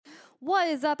What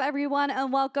is up, everyone,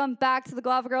 and welcome back to the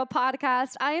Guava Girl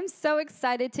podcast. I am so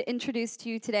excited to introduce to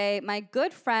you today my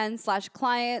good friend slash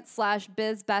client slash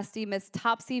biz bestie, Miss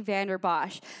Topsie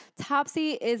Vandenbosch.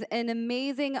 Topsie is an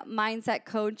amazing mindset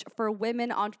coach for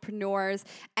women entrepreneurs,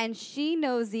 and she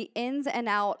knows the ins and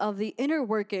out of the inner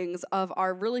workings of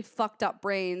our really fucked up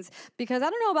brains. Because I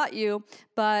don't know about you,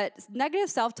 but negative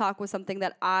self-talk was something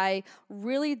that I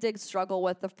really did struggle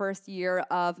with the first year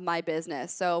of my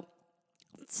business. So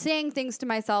saying things to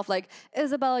myself like,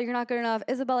 Isabella, you're not good enough.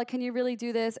 Isabella, can you really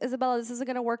do this? Isabella, this isn't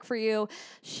going to work for you.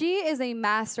 She is a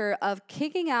master of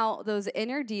kicking out those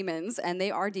inner demons, and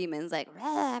they are demons, like,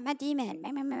 I'm a demon.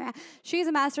 She's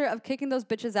a master of kicking those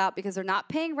bitches out because they're not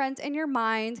paying rent in your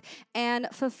mind and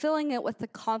fulfilling it with the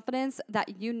confidence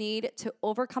that you need to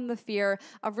overcome the fear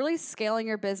of really scaling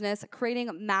your business, creating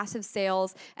massive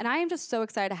sales. And I am just so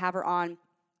excited to have her on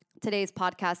today's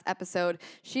podcast episode.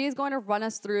 She is going to run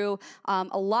us through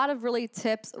a lot of really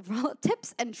tips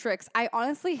and tricks. I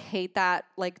honestly hate that,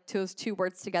 like, those two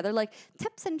words together, like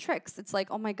tips and tricks. It's like,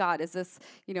 oh my God, is this,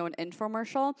 an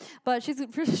infomercial? But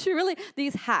she really,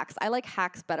 these hacks, I like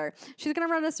hacks better. She's going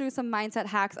to run us through some mindset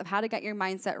hacks of how to get your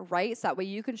mindset right so that way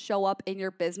you can show up in your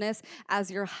business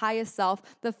as your highest self,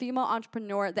 the female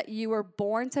entrepreneur that you were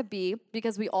born to be,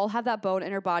 because we all have that bone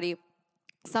in our body.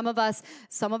 Some of us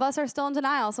are still in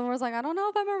denial. Some of us are like, I don't know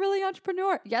if I'm a really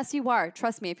entrepreneur. Yes, you are.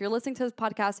 Trust me. If you're listening to this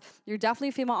podcast, you're definitely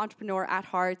a female entrepreneur at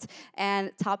heart.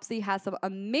 And Topsie has some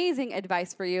amazing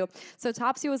advice for you. So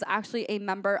Topsie was actually a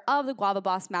member of the Guava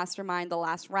Boss Mastermind the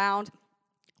last round.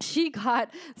 She got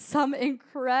some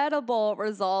incredible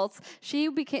results.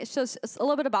 Just a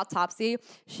little bit about Topsie.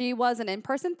 She was an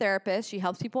in-person therapist. She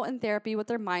helps people in therapy with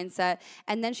their mindset.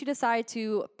 And then she decided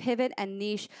to pivot and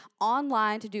niche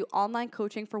online to do online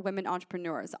coaching for women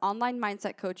entrepreneurs, online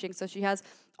mindset coaching. So she has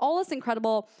all this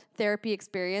incredible therapy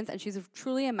experience, and she's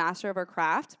truly a master of her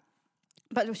craft.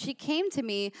 But she came to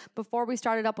me before we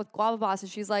started up with Guava Boss, and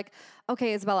she's like,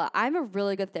 okay, Isabella, I'm a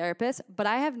really good therapist, but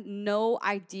I have no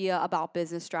idea about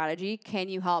business strategy. Can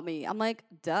you help me? I'm like,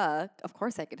 duh, of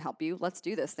course I can help you. Let's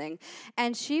do this thing.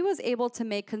 And she was able to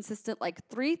make consistent like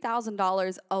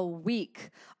 $3,000 a week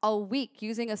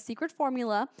using a secret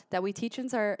formula that we teach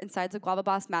inside the Guava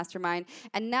Boss Mastermind.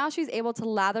 And now she's able to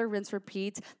lather, rinse,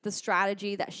 repeat the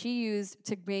strategy that she used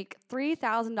to make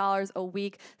 $3,000 a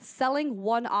week selling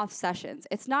one-off sessions.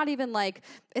 It's not even like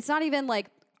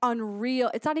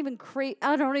unreal. It's not even crazy.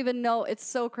 I don't even know. It's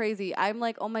so crazy. I'm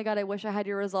like, oh my God, I wish I had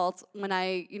your results when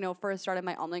I, first started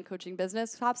my online coaching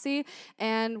business, Topsie.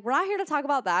 And we're not here to talk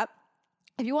about that.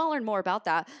 If you want to learn more about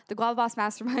that, the Guava Boss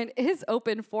Mastermind is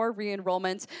open for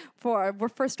re-enrollment. We're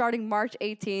first starting March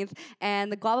 18th,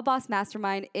 and the Guava Boss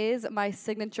Mastermind is my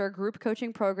signature group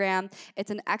coaching program. It's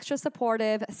an extra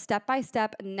supportive,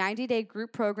 step-by-step, 90-day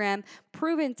group program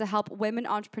proven to help women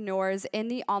entrepreneurs in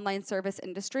the online service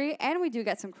industry. And we do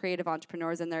get some creative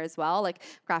entrepreneurs in there as well, like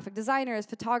graphic designers,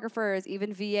 photographers,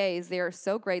 even VAs. They are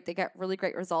so great. They get really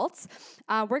great results.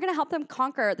 We're going to help them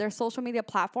conquer their social media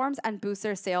platforms and boost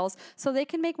their sales so they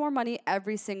can make more money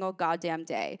every single goddamn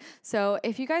day. So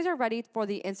if you guys are ready for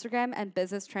the Instagram and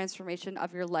business transformation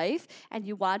of your life and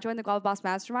you want to join the Guava Boss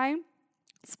Mastermind,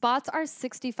 spots are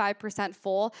 65%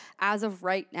 full as of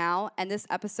right now, and this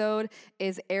episode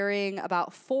is airing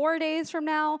about 4 days from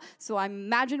now, so I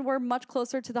imagine we're much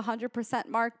closer to the 100%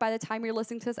 mark by the time you're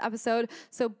listening to this episode.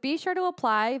 So be sure to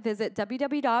apply. Visit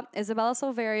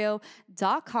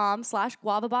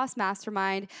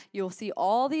www.isabellasilverio.com/guavabossmastermind. You'll see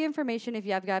all the information. If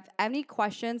you have any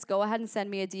questions, go ahead and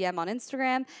send me a DM on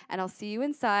Instagram, and I'll see you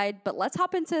inside. But let's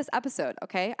hop into this episode,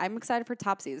 okay? I'm excited for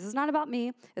Topsie. This is not about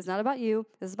me. It's not about you.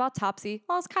 This is about Topsie.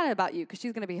 Well, it's kind of about you because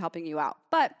she's going to be helping you out.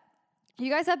 But you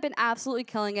guys have been absolutely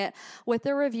killing it with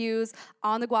the reviews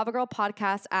on the Guava Girl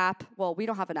podcast app. Well, we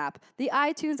don't have an app. The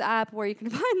iTunes app where you can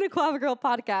find the Guava Girl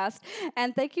podcast.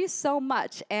 And thank you so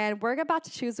much. And we're about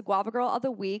to choose the Guava Girl of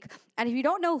the week. And if you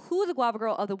don't know who the Guava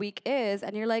Girl of the week is,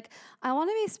 and you're like, I want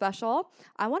to be special.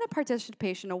 I want a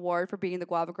participation award for being the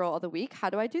Guava Girl of the week. How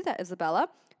do I do that, Isabella?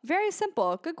 Very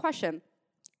simple. Good question.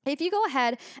 If you go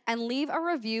ahead and leave a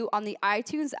review on the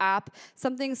iTunes app,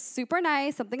 something super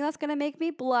nice, something that's going to make me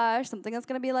blush, something that's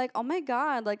going to be like, oh my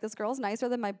God, like this girl's nicer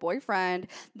than my boyfriend,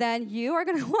 then you are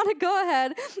going to want to go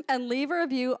ahead and leave a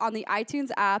review on the iTunes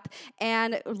app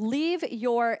and leave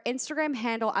your Instagram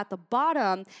handle at the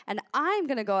bottom. And I'm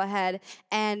going to go ahead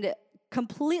and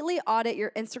completely audit your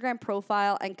Instagram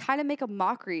profile and kind of make a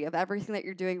mockery of everything that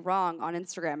you're doing wrong on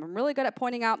Instagram. I'm really good at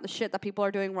pointing out the shit that people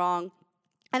are doing wrong.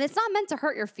 And it's not meant to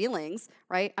hurt your feelings,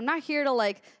 right? I'm not here to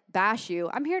like bash you.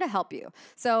 I'm here to help you.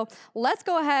 So let's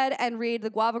go ahead and read the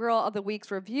Guava Girl of the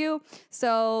Week's review.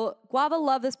 So Guava,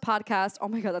 love this podcast. Oh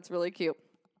my God, that's really cute.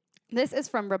 This is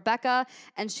from Rebecca,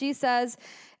 and she says,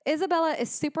 Isabella is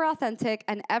super authentic,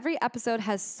 and every episode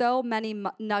has so many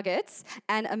nuggets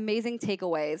and amazing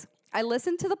takeaways. I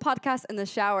listened to the podcast in the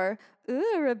shower.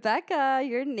 Ooh, Rebecca,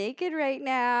 you're naked right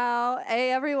now.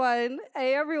 Hey, everyone.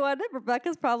 Hey, everyone.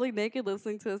 Rebecca's probably naked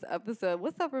listening to this episode.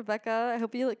 What's up, Rebecca? I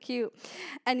hope you look cute.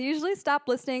 And usually stop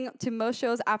listening to most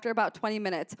shows after about 20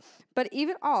 minutes. But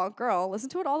even, oh, girl, listen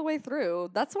to it all the way through.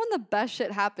 That's when the best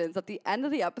shit happens. At the end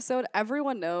of the episode,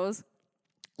 everyone knows.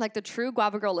 Like the true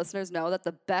Guava Girl listeners know that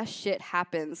the best shit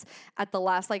happens at the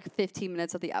last like 15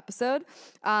 minutes of the episode.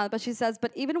 But she says,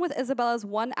 but even with Isabella's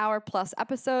 1 hour plus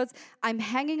episodes, I'm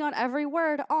hanging on every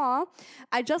word. Aw.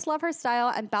 I just love her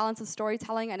style and balance of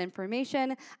storytelling and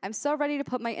information. I'm so ready to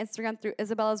put my Instagram through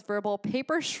Isabella's verbal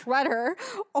paper shredder.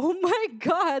 Oh my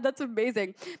God, that's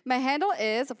amazing. My handle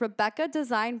is Rebecca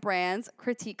Design Brands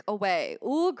Critique Away.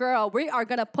 Ooh, girl, we are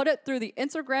going to put it through the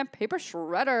Instagram paper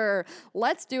shredder.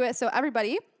 Let's do it. So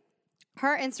everybody,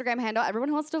 her Instagram handle, everyone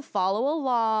who wants to follow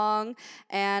along,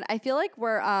 and I feel like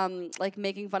we're like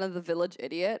making fun of the village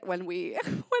idiot when we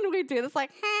when we do this, like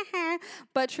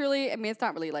but truly, I mean, it's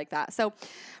not really like that. So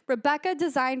Rebecca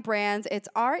Design Brands, it's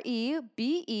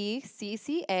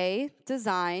REBECCA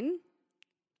design,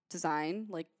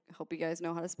 like, I hope you guys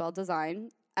know how to spell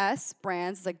design. S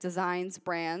brands is like designs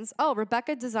brands. Oh,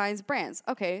 Rebecca Designs Brands.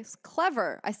 Okay, it's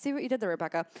clever. I see what you did there,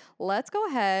 Rebecca. Let's go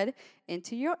ahead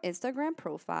into your Instagram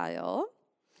profile.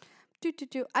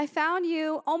 I found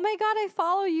you. Oh my God, I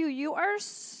follow you. You are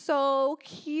so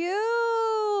cute.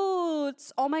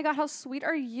 Oh my God, how sweet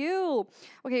are you?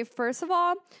 Okay, first of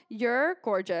all, you're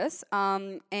gorgeous.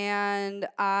 And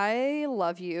I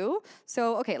love you.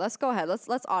 So okay, let's go ahead.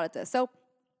 Let's audit this. So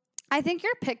I think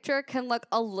your picture can look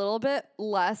a little bit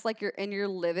less like you're in your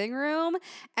living room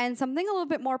and something a little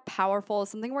bit more powerful,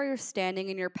 something where you're standing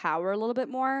in your power a little bit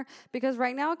more, because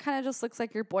right now it kind of just looks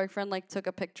like your boyfriend like took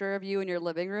a picture of you in your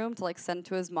living room to like send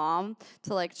to his mom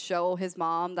to like show his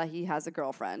mom that he has a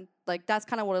girlfriend. Like that's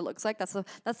kind of what it looks like. That's the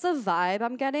vibe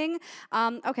I'm getting.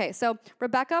 Okay, so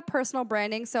Rebecca, personal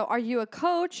branding. So are you a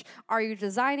coach? Are you a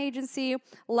design agency?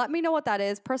 Let me know what that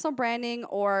is. Personal branding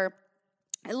or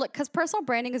look, because personal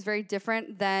branding is very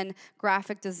different than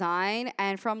graphic design.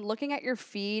 And from looking at your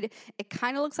feed, it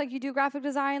kind of looks like you do graphic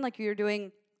design, like you're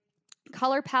doing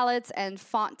color palettes and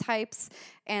font types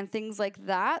and things like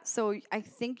that. So I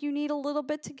think you need a little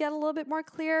bit to get a little bit more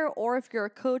clear, or if you're a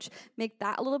coach, make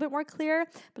that a little bit more clear.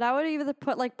 But I would either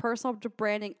put like personal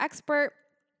branding expert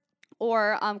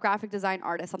or graphic design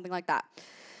artist, something like that.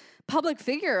 Public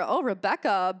figure. Oh,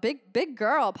 Rebecca, big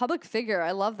girl, public figure.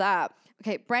 I love that.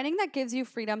 Okay, branding that gives you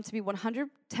freedom to be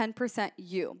 110%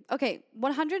 you. Okay,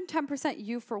 110%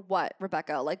 you for what,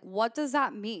 Rebecca? Like, what does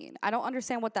that mean? I don't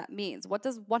understand what that means.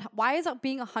 Why is it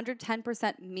being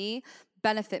 110% me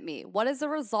benefit me? What is the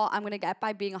result I'm going to get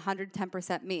by being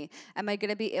 110% me? Am I going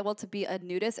to be able to be a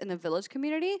nudist in a village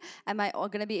community? Am I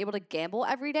going to be able to gamble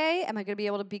every day? Am I going to be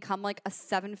able to become like a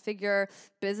 7-figure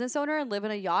business owner and live in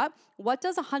a yacht? What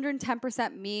does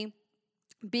 110% me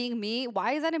being me,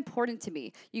 why is that important to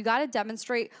me? You got to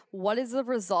demonstrate what is the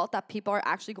result that people are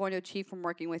actually going to achieve from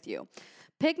working with you.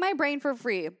 Pick my brain for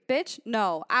free. Bitch,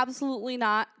 no, absolutely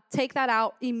not. Take that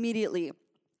out immediately.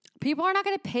 People are not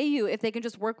going to pay you if they can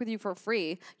just work with you for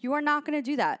free. You are not going to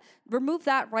do that. Remove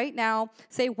that right now.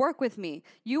 Say, work with me.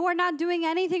 You are not doing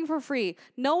anything for free.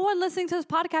 No one listening to this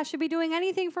podcast should be doing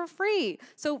anything for free.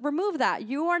 So remove that.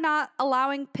 You are not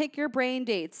allowing pick your brain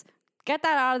dates. Get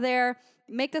that out of there.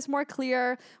 Make this more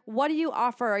clear. What do you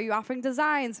offer? Are you offering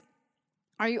designs?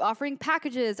 Are you offering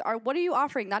packages? Or what are you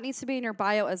offering? That needs to be in your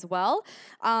bio as well.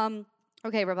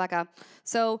 Okay, Rebecca.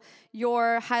 So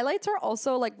your highlights are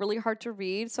also like really hard to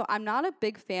read. So I'm not a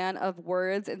big fan of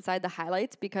words inside the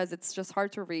highlights because it's just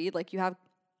hard to read. Like you have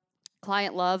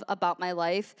client love, about my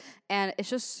life, and it's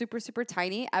just super, super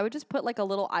tiny. I would just put like a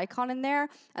little icon in there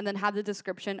and then have the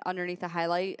description underneath the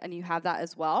highlight, and you have that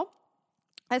as well.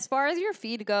 As far as your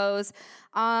feed goes,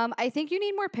 I think you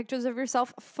need more pictures of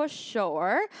yourself for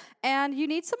sure. And you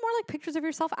need some more like pictures of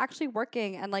yourself actually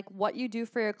working and like what you do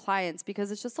for your clients, because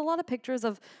it's just a lot of pictures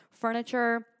of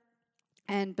furniture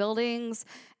and buildings,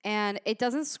 and it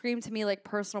doesn't scream to me like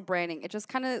personal branding. It just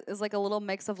kind of is like a little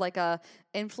mix of like a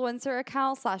influencer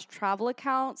account / travel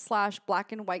account /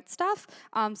 black and white stuff.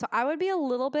 So I would be a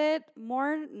little bit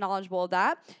more knowledgeable of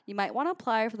that. You might want to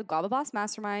apply for the Guava Boss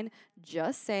Mastermind.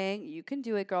 Just saying, you can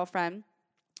do it, girlfriend.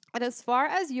 And as far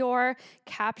as your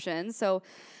captions, so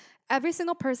Every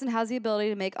single person has the ability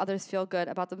to make others feel good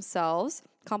about themselves.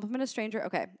 Compliment a stranger.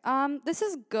 Okay. This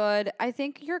is good. I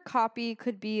think your copy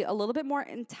could be a little bit more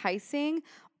enticing.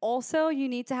 Also, you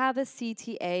need to have a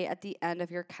CTA at the end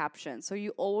of your caption. So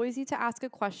you always need to ask a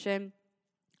question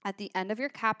at the end of your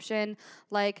caption,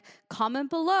 like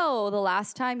comment below the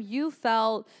last time you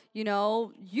felt,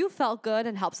 you felt good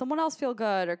and helped someone else feel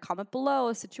good, or comment below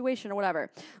a situation or whatever.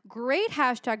 Great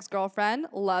hashtags, girlfriend.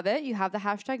 Love it. You have the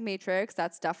hashtag matrix.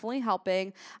 That's definitely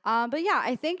helping. But yeah,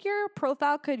 I think your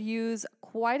profile could use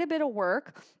quite a bit of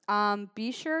work.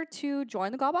 Be sure to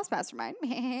join the Girl Boss Mastermind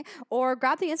or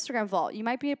grab the Instagram vault. You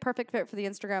might be a perfect fit for the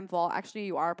Instagram vault. Actually,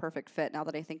 you are a perfect fit now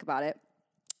that I think about it.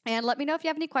 And let me know if you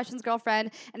have any questions, girlfriend.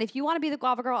 And if you want to be the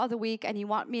Guava Girl of the Week and you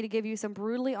want me to give you some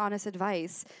brutally honest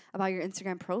advice about your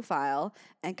Instagram profile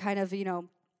and kind of,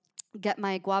 get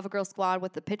my Guava Girl squad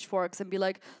with the pitchforks and be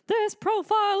like, this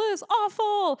profile is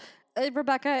awful.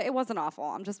 Rebecca, it wasn't awful.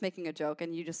 I'm just making a joke,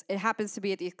 and it happens to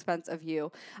be at the expense of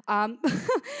you.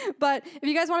 But if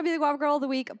you guys want to be the Guava Girl of the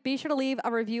Week, be sure to leave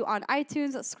a review on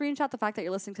iTunes. Screenshot the fact that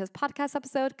you're listening to this podcast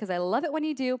episode, because I love it when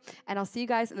you do. And I'll see you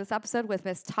guys in this episode with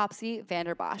Miss Topsie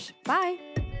Vandenbosch. Bye.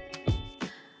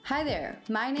 Hi there,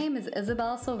 my name is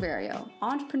Isabella Silverio,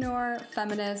 entrepreneur,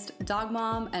 feminist, dog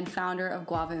mom, and founder of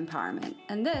Guava Empowerment.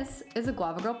 And this is a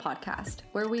Guava Girl podcast,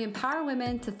 where we empower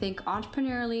women to think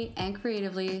entrepreneurially and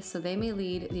creatively so they may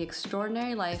lead the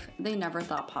extraordinary life they never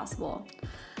thought possible.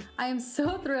 I am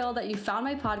so thrilled that you found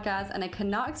my podcast, and I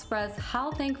cannot express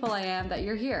how thankful I am that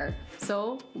you're here.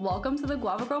 So, welcome to the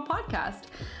Guava Girl podcast.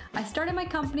 I started my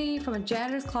company from a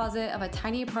janitor's closet of a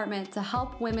tiny apartment to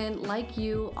help women like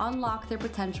you unlock their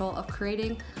potential of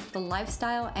creating the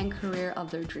lifestyle and career of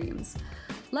their dreams.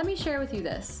 Let me share with you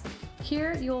this.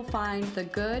 Here you will find the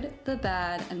good, the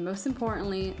bad, and most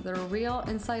importantly, the real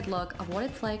inside look of what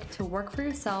it's like to work for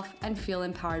yourself and feel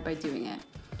empowered by doing it.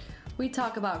 We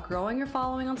talk about growing your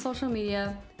following on social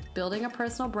media, building a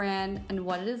personal brand, and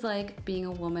what it is like being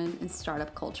a woman in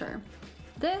startup culture.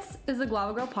 This is the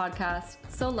Guava Girl podcast,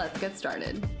 so let's get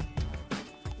started.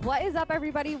 What is up,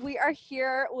 everybody? We are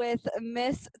here with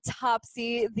Miss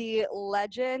Topsie, the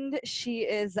legend. She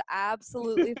is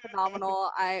absolutely phenomenal.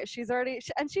 She's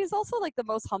also like the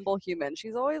most humble human.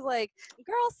 She's always like,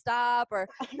 girl, stop, or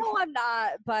no, I'm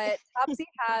not. But Topsie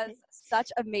has such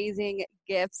amazing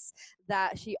gifts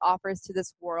that she offers to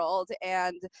this world.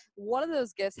 And one of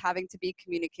those gifts having to be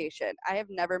communication. I have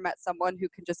never met someone who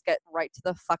can just get right to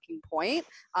the fucking point.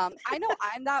 I know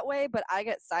I'm that way, but I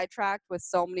get sidetracked with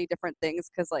so many different things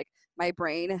because like my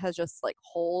brain has just like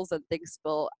holes and things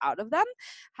spill out of them.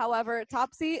 However,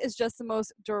 Topsie is just the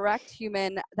most direct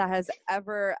human that has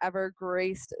ever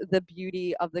graced the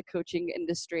beauty of the coaching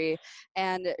industry.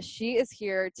 And she is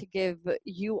here to give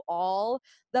you all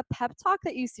the pep talk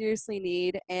that you seriously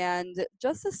need and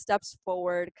just the steps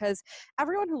forward. Because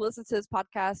everyone who listens to this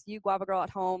podcast, you Guava Girl at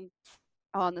home,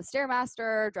 on the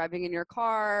Stairmaster, driving in your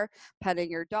car, petting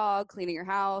your dog, cleaning your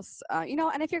house,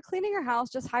 and if you're cleaning your house,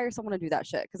 just hire someone to do that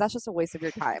shit, because that's just a waste of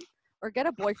your time. Or get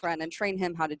a boyfriend and train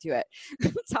him how to do it.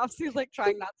 Topsie's like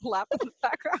trying not to laugh in the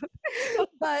background.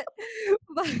 but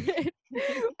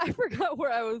I forgot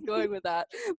where I was going with that.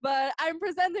 But I'm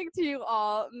presenting to you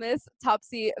all Miss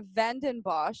Topsie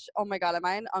Vandenbosch. Oh my God, am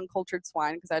I an uncultured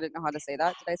swine? Because I didn't know how to say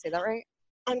that. Did I say that right?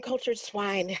 Uncultured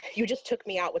swine. You just took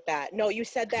me out with that. No, you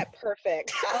said that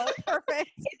perfect. Oh, perfect.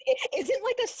 Isn't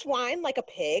like a swine like a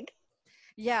pig?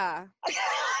 Yeah.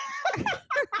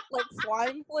 Like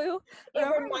swine flu?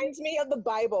 It reminds me of the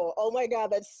Bible. Oh my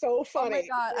God, that's so funny. Oh my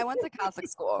God, I went to Catholic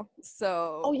school,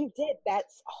 so. Oh, you did?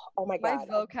 Oh my God.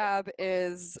 My vocab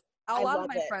is, a lot of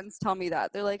my friends tell me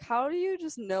that. They're like, how do you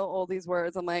just know all these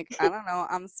words? I'm like, I don't know,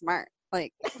 I'm smart.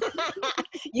 Like,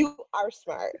 you are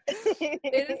smart.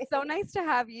 It is so nice to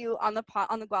have you on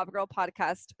the Guava Girl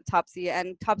podcast, Topsie.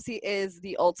 And Topsie is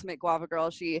the ultimate Guava Girl.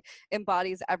 She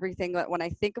embodies everything that when I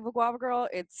think of a Guava Girl,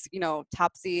 it's,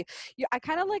 Topsie. I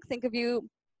kind of like think of you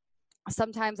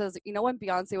sometimes as, when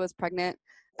Beyonce was pregnant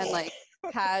and like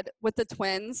had with the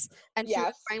twins and she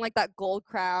was wearing like that gold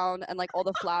crown and like all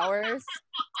the flowers.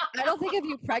 I don't think of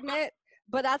you pregnant,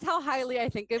 but that's how highly I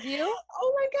think of you.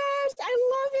 Oh my gosh, I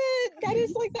love it. That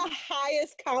is like the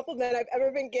highest compliment I've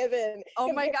ever been given.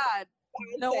 Oh my God.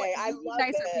 No, you need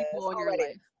nicer people in your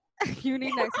life. You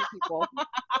need nicer people.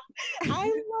 I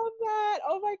love that.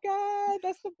 Oh my God,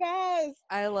 that's the best.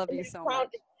 I love you so much.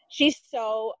 She's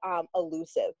so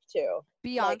elusive too.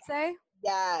 Beyonce? Like,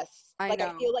 yes. I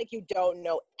feel like you don't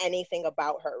know anything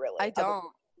about her really. I don't.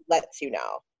 Lets you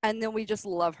know. And then we just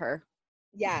love her.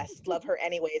 Yes, love her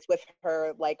anyways with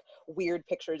her like weird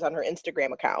pictures on her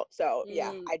Instagram account. So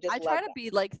yeah, I try to be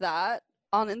like that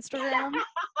on Instagram,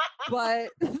 but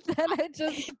then I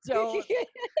just don't.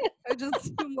 I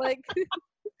just am like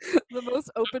the most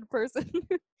open person.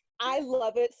 I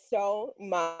love it so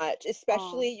much, Oh,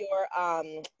 especially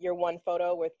your one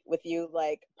photo with you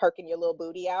like perking your little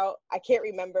booty out. I can't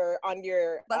remember on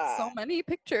your that's so many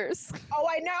pictures. oh,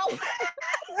 I know.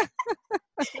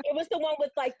 It was the one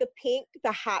with like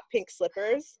the hot pink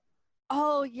slippers.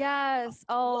 Oh, yes.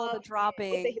 Oh, Love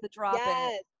it. With the drop it.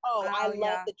 yes. Oh, I Oh, love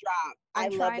yeah. the drop. I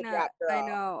I'm love trying the to, drop,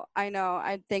 girl. I know.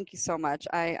 I thank you so much.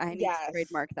 I need to Yes.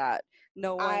 trademark that.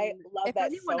 No I one, love if that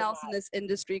anyone so else in much. this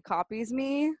industry copies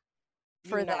me You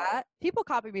for know. that, people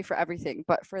copy me for everything,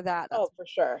 but for that, Oh, that's, for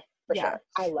sure. For yeah. sure.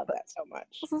 I love that so much.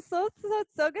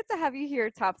 So good to have you here,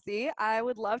 Topsy. I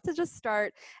would love to just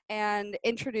start and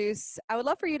I would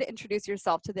love for you to introduce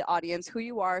yourself to the audience, who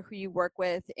you are, who you work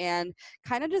with, and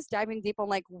kind of just diving deep on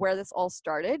like where this all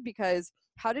started, because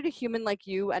how did a human like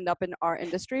you end up in our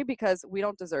industry? Because we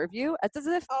don't deserve you. It's as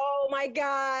if, Oh my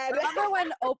God. remember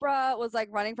when Oprah was like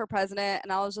running for president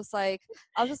and I was just like,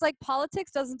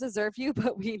 politics doesn't deserve you,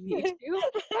 but we need you.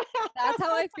 That's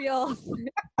how I feel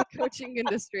the coaching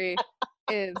industry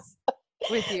is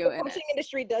with you The in it. coaching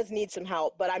industry does need some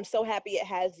help, but I'm so happy it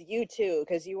has you too,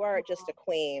 because you are just a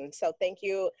queen. So thank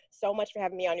you so much for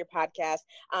having me on your podcast.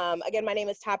 Again, my name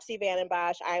is Topsie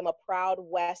Vandenbosch. I am a proud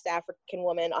West African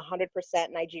woman, 100%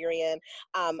 Nigerian.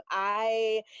 I'm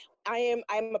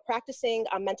a practicing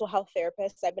mental health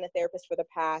therapist. I've been a therapist for the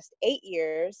past 8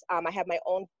 years. I have my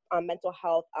own mental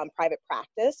health private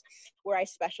practice where I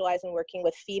specialize in working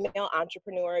with female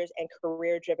entrepreneurs and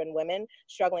career-driven women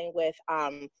struggling with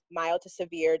mild to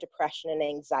severe depression and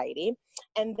anxiety.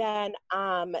 And then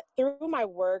through my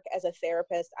work as a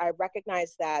therapist, I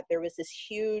recognized that there was this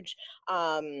huge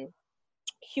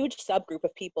subgroup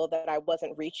of people that I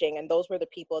wasn't reaching. And those were the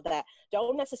people that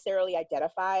don't necessarily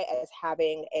identify as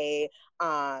having a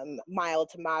mild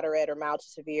to moderate or mild to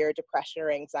severe depression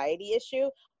or anxiety issue,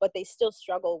 but they still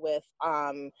struggle with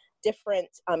different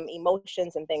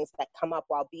emotions and things that come up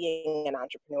while being an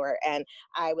entrepreneur. And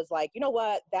I was like, you know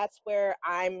what, that's where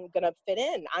I'm going to fit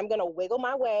in. I'm going to wiggle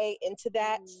my way into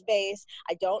that space.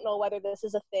 I don't know whether this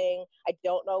is a thing. I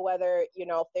don't know whether,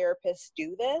 therapists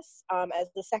do this as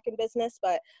the second business,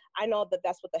 but I know that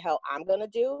that's what the hell I'm going to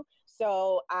do.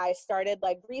 So I started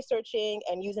like researching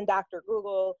and using Dr.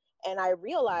 Google, and I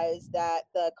realized that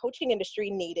the coaching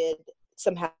industry needed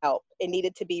some help. It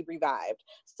needed to be revived.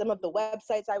 Some of the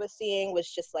websites I was seeing was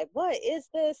just like, what is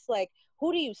this? Like,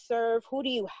 who do you serve? Who do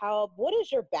you help? What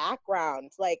is your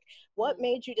background? Like, what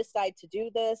made you decide to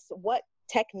do this? What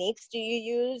techniques do you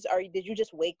use? Or did you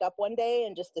just wake up one day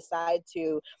and just decide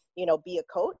to, be a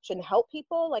coach and help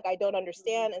people? Like, I don't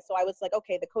understand. And so I was like,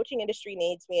 okay, the coaching industry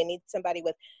needs me. I need somebody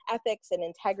with ethics and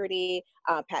integrity,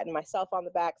 patting myself on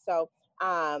the back. So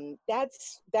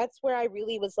that's where I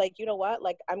really was like, you know what,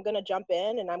 like I'm going to jump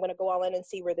in and I'm going to go all in and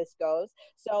see where this goes.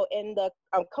 So in the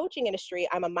coaching industry,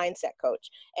 I'm a mindset coach.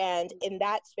 And in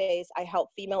that space, I help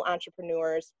female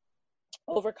entrepreneurs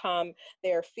overcome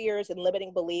their fears and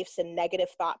limiting beliefs and negative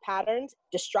thought patterns,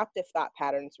 destructive thought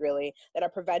patterns, really, that are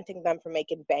preventing them from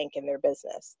making bank in their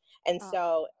business. And Oh,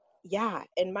 so, yeah,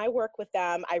 in my work with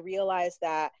them, I realized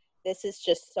that this is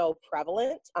just so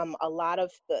prevalent. A lot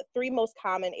of the three most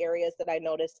common areas that I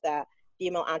noticed that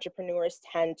female entrepreneurs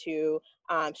tend to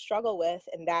struggle with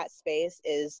in that space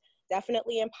is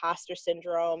definitely imposter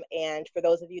syndrome. And for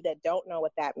those of you that don't know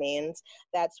what that means,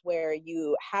 that's where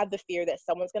you have the fear that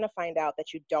someone's going to find out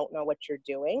that you don't know what you're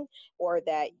doing, or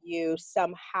that you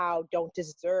somehow don't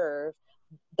deserve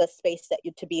the space that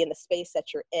you to be in the space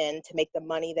that you're in, to make the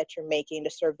money that you're making, to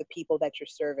serve the people that you're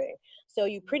serving. So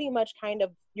you pretty much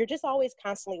you're just always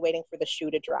constantly waiting for the shoe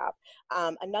to drop.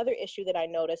 Another issue that I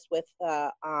noticed with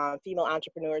female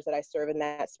entrepreneurs that I serve in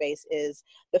that space is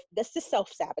this is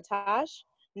self-sabotage,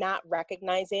 not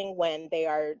recognizing when they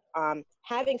are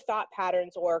having thought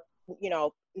patterns or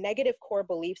negative core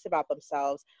beliefs about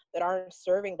themselves that aren't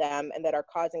serving them and that are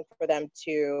causing for them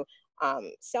to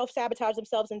self-sabotage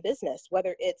themselves in business,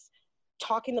 whether it's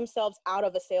talking themselves out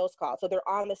of a sales call. So they're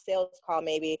on the sales call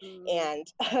maybe, and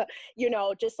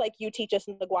just like you teach us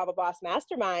in the Guava Boss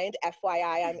Mastermind,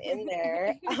 FYI, I'm in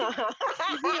there.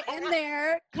 you be in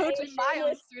there Hey, coaching my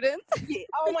own students.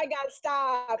 oh my God,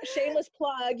 stop. Shameless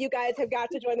plug. You guys have got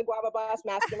to join the Guava Boss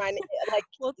Mastermind.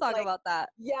 We'll talk Like, about that.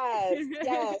 yes,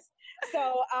 yes.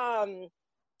 So,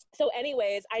 so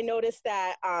anyways, I noticed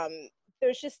that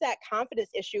there's just that confidence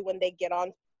issue when they get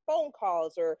on phone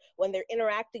calls or when they're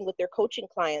interacting with their coaching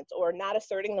clients or not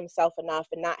asserting themselves enough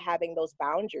and not having those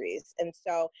boundaries. And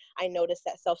so I noticed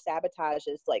that self-sabotage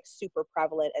is like super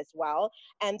prevalent as well.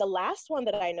 And the last one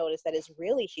that I noticed that is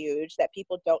really huge that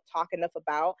people don't talk enough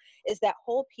about is that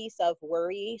whole piece of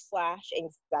worry slash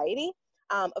anxiety.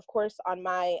 Of course, on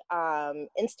my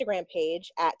Instagram page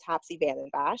at Topsie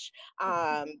Vandenbosch,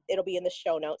 it'll be in the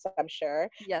show notes, I'm sure.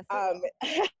 Yes. On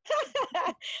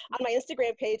my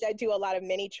Instagram page, I do a lot of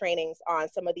mini trainings on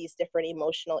some of these different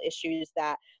emotional issues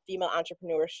that female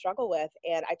entrepreneurs struggle with.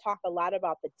 And I talk a lot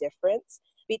about the difference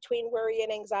between worry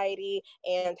and anxiety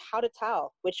and how to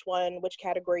tell which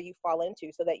category you fall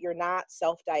into so that you're not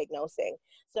self-diagnosing.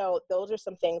 So those are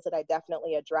some things that I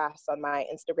definitely address on my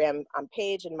Instagram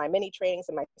page and my mini trainings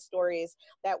and my stories.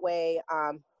 That way,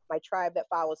 my tribe that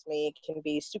follows me can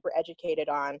be super educated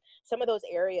on some of those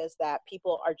areas that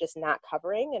people are just not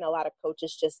covering and a lot of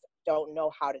coaches just don't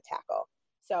know how to tackle.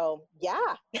 So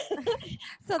yeah.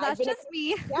 So that's just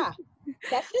me. Yeah,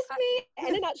 that's just me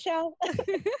in a nutshell.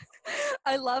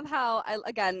 I love how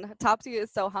again, Topsy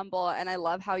is so humble, and I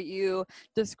love how you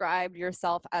described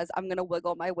yourself as I'm going to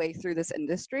wiggle my way through this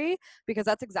industry, because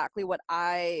that's exactly what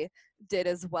I did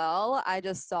as well. I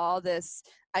just saw this.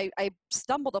 I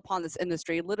stumbled upon this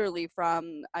industry literally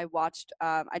from I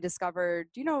discovered.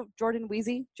 Do you know Jordan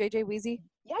Weezy, JJ Weezy?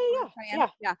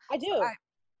 Yeah. I So do.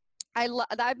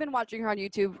 I've been watching her on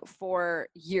YouTube for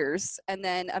years, and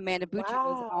then Amanda Bucci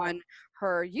was Wow. on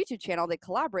her YouTube channel. They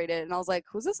collaborated, and I was like,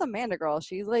 "Who's this Amanda girl?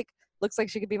 She's like looks like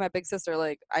she could be my big sister.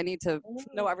 Like, I need to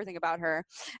know Mm. everything about her."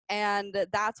 And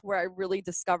that's where I really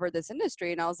discovered this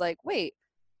industry, and I was like, "Wait,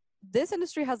 this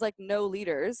industry has like no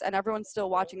leaders, and everyone's still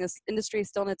watching. This industry is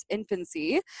still in its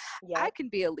infancy. I Yep. can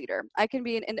be a leader. I can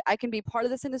be part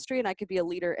of this industry, and I could be a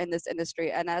leader in this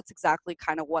industry." And that's exactly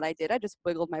kind of what I did. I just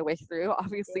wiggled my way through.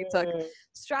 Obviously took Mm,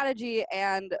 strategy,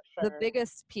 and the sure.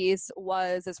 biggest piece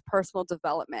was this personal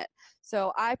development.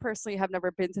 So I personally have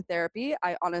never been to therapy.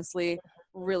 I honestly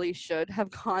really should have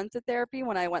gone to therapy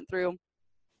when I went through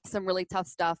some really tough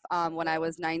stuff when I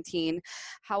was 19.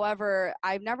 However,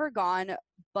 I've never gone,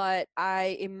 but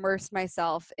I immersed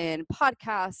myself in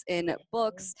podcasts, in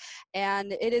books,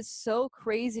 and it is so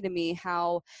crazy to me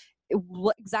how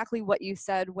exactly what you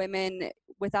said, women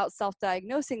without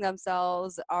self-diagnosing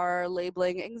themselves are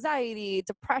labeling anxiety,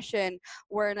 depression,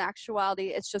 where in actuality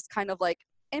it's just kind of like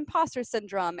imposter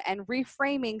syndrome and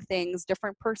reframing things,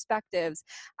 different perspectives.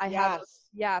 I have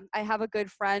Yes. I have a good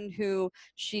friend who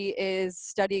she is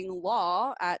studying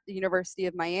law at the University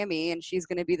of Miami, and she's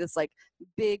going to be this like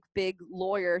big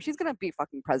lawyer. She's going to be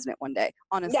fucking president one day, Yeah.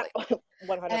 honestly. And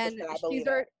 100%. I believe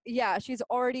it. she's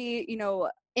already,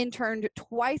 interned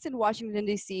twice in Washington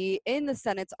D.C. in the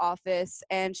Senate's office,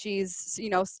 and she's,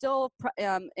 still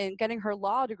in getting her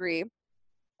law degree.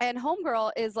 And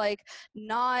homegirl is like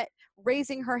not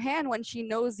raising her hand when she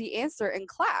knows the answer in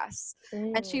class.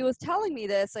 And she Mm, was telling me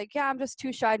this, like, yeah, I'm just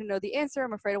too shy to know the answer.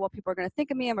 I'm afraid of what people are going to think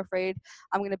of me. I'm afraid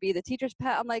I'm going to be the teacher's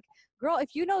pet. I'm like, girl,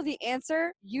 if you know the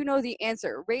answer, you know the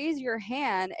answer. Raise your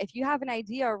hand. If you have an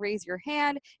idea, raise your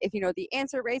hand. If you know the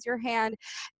answer, raise your hand.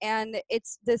 And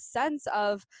it's this sense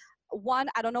of, one,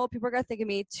 I don't know what people are going to think of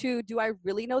me. Two, do I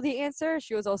really know the answer?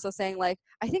 She was also saying, like,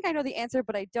 I think I know the answer,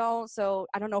 but I don't. So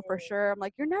I don't know for sure. I'm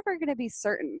like, you're never going to be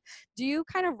certain. Do you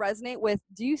kind of resonate with,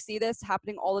 do you see this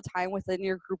happening all the time within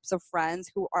your groups of friends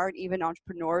who aren't even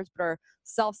entrepreneurs, but are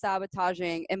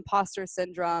self-sabotaging, imposter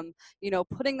syndrome,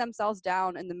 putting themselves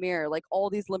down in the mirror, like all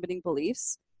these limiting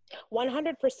beliefs?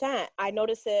 100%. I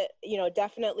notice it,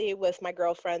 definitely with my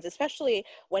girlfriends, especially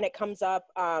when it comes up,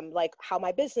 like how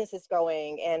my business is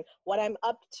going and what I'm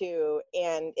up to.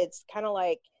 And it's kind of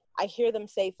like, I hear them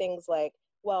say things like,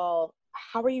 well,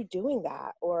 how are you doing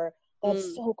that? Or that's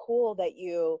Mm, so cool that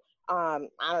you, I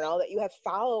don't know, that you have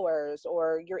followers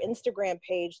or your Instagram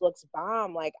page looks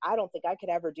bomb. Like, I don't think I could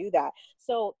ever do that.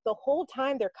 So the whole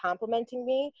time they're complimenting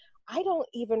me, I don't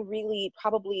even really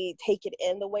probably take it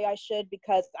in the way I should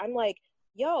because I'm like,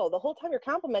 yo, the whole time you're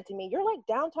complimenting me, you're like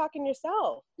down talking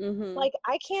yourself. mm-hmm. Like,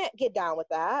 I can't get down with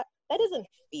that. That doesn't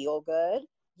feel good.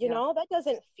 Yeah. That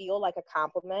doesn't feel like a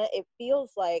compliment. It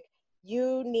feels like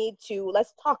you need to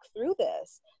let's talk through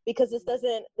this because this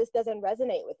doesn't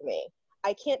resonate with me.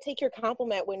 I can't take your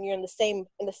compliment when you're in the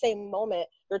same moment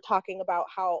you're talking about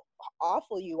how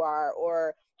awful you are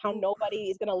or how Ooh.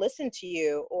 nobody is going to listen to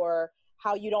you or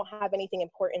how you don't have anything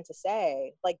important to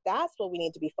say. Like, that's what we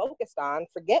need to be focused on.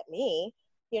 Forget me.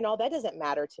 That doesn't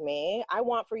matter to me. I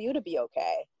want for you to be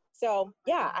okay. So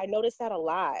yeah, I notice that a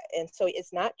lot. And so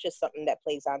it's not just something that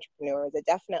plagues entrepreneurs. It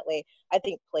definitely, I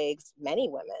think, plagues many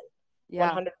women.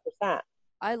 Yeah. 100%.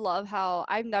 I love how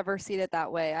I've never seen it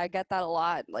that way. I get that a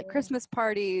lot, like Christmas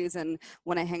parties and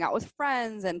when I hang out with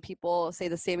friends and people say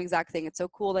the same exact thing. It's so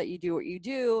cool that you do what you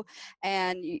do.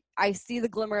 And I see the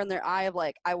glimmer in their eye of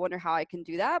like, I wonder how I can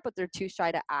do that, but they're too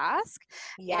shy to ask.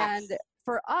 And Yes.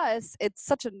 for us, it's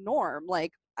such a norm.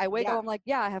 Like, I wake up, Yeah. I'm like,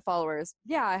 yeah, I have followers.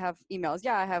 Yeah, I have emails.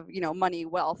 Yeah, I have, money,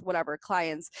 wealth, whatever,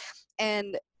 clients.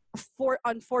 And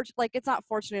like it's not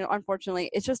fortunate, unfortunately,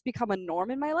 it's just become a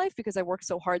norm in my life because I worked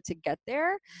so hard to get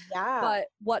there. Yeah. But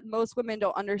what most women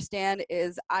don't understand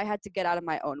is I had to get out of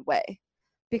my own way.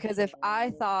 Because if I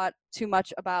Mm, thought too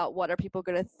much about what are people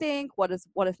going to think, what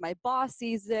if my boss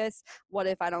sees this, what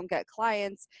if I don't get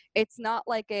clients, it's not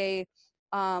like it's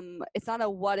not a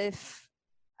what if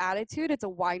attitude, it's a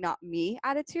why not me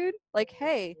attitude. Like,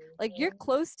 hey, like you're mhm.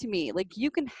 close to me, like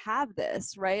you can have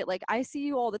this, right? Like I see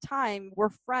you all the time, we're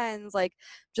friends, like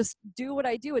just do what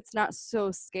I do. It's not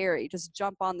so scary, just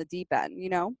jump on the deep end.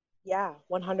 Yeah,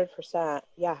 100%. Yeah,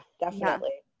 Yeah. definitely.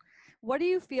 What do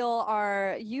you feel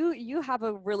are you have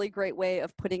a really great way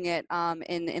of putting it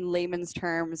in layman's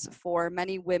terms for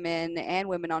many women and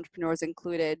women entrepreneurs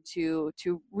included to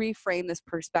reframe this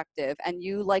perspective, and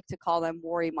you like to call them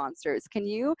worry monsters. Can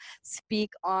you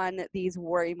speak on these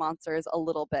worry monsters a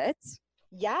little bit?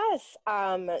 Yes.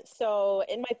 So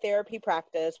in my therapy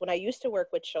practice, when I used to work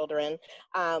with children,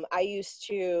 I used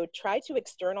to try to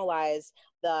externalize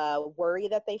the worry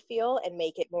that they feel and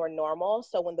make it more normal.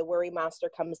 So when the worry monster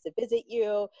comes to visit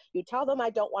you, you tell them,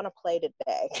 I don't want to play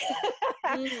today.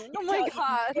 Oh you my tell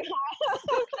god. you,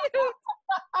 So cute.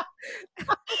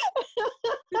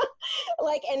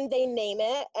 like, and they name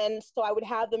it. And so I would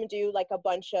have them do like a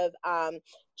bunch of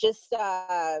just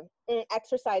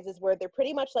exercises where they're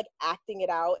pretty much like acting it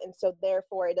out. And so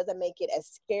therefore it doesn't make it as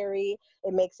scary.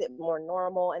 It makes it more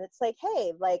normal. And it's like,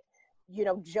 hey, like,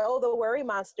 Joe the worry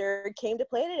monster came to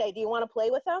play today. Do you want to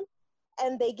play with him?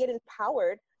 And they get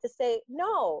empowered to say,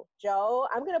 no, Joe,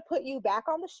 I'm going to put you back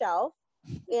on the shelf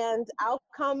and I'll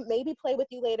come maybe play with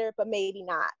you later, but maybe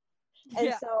not. And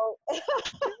Yeah. so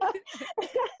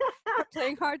You're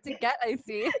playing hard to get, I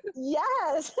see.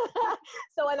 yes.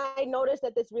 So, and I noticed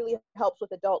that this really helps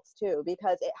with adults too,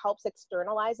 because it helps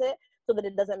externalize it so that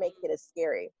it doesn't make it as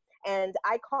scary. And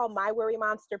I call my worry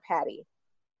monster Patty.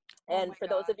 Oh And my for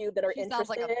those god. of you that are She sounds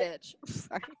like a interested, bitch.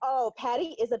 Sorry. oh,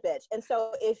 Patty is a bitch. And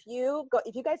so if you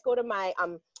guys go to my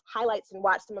highlights and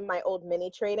watch some of my old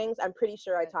mini trainings, I'm pretty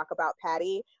sure I talk about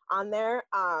Patty on there.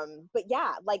 But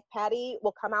yeah, like Patty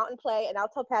will come out and play, and I'll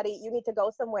tell Patty, you need to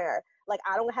go somewhere. Like,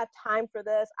 I don't have time for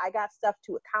this. I got stuff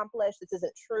to accomplish. This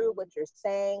isn't true what you're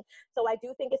saying. So I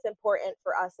do think it's important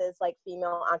for us as like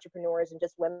female entrepreneurs and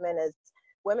just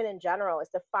women in general is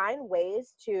to find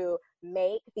ways to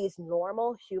make these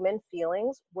normal human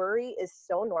feelings. Worry is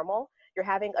so normal. You're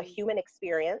having a human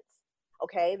experience.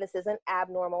 Okay, this isn't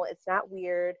abnormal. It's not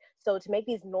weird. So to make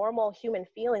these normal human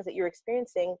feelings that you're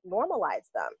experiencing, normalize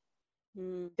them.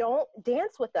 Mm, Don't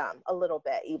dance with them a little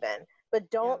bit even, but yeah.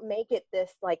 don't make it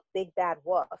this like big bad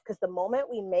wolf. Because the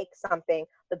moment we make something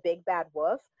the big bad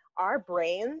wolf, our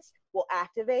brains will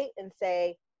activate and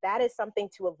say, that is something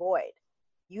to avoid.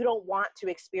 You don't want to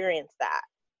experience that.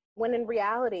 When in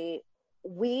reality,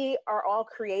 we are all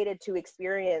created to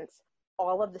experience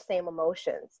all of the same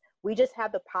emotions. We just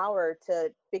have the power to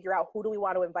figure out who do we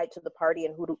want to invite to the party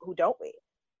and who don't we.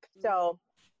 Mm. So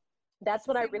that's It's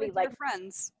the what I same really with like. your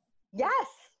friends. Yes,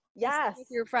 The same yes, with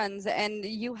your friends, and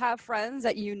you have friends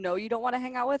that you don't want to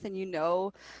hang out with, and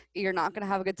you're not going to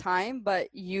have a good time, but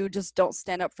you just don't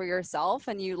stand up for yourself,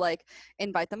 and you like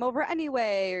invite them over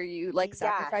anyway, or you like yes.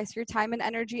 sacrifice your time and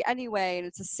energy anyway, and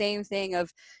it's the same thing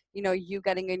of you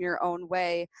getting in your own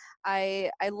way. I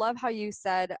love how you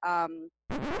said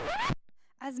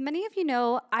as many of you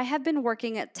know, I have been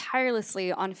working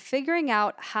tirelessly on figuring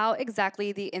out how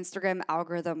exactly the Instagram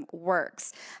algorithm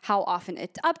works, how often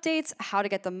it updates, how to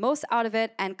get the most out of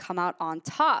it and come out on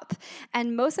top.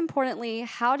 And most importantly,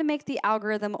 how to make the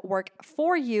algorithm work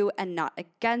for you and not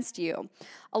against you.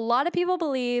 A lot of people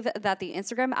believe that the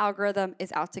Instagram algorithm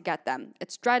is out to get them.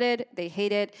 It's dreaded, they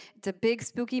hate it, it's a big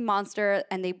spooky monster,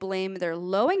 and they blame their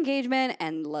low engagement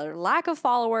and their lack of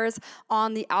followers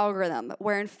on the algorithm,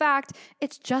 where in fact,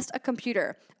 it's just a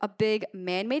computer, a big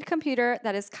man-made computer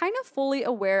that is kind of fully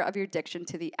aware of your addiction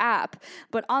to the app.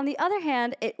 But on the other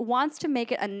hand, it wants to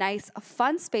make it a nice,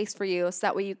 fun space for you so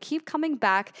that way you keep coming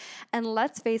back. And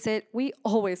let's face it, we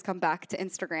always come back to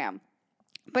Instagram.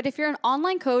 But if you're an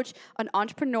online coach, an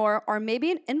entrepreneur, or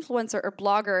maybe an influencer or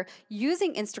blogger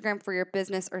using Instagram for your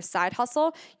business or side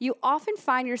hustle, you often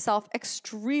find yourself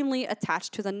extremely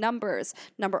attached to the numbers: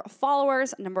 number of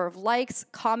followers, number of likes,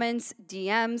 comments,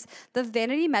 DMs. The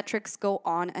vanity metrics go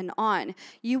on and on.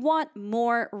 You want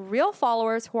more real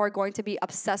followers who are going to be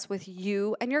obsessed with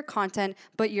you and your content,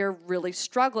 but you're really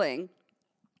struggling.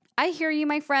 I hear you,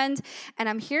 my friend, and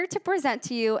I'm here to present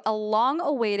to you a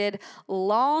long-awaited,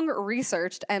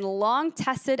 long-researched, and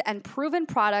long-tested and proven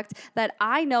product that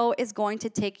I know is going to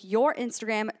take your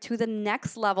Instagram to the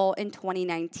next level in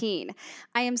 2019.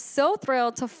 I am so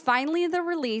thrilled to finally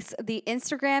release the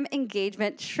Instagram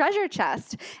Engagement Treasure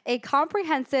Chest, a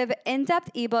comprehensive, in-depth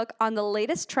ebook on the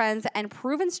latest trends and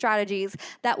proven strategies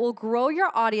that will grow your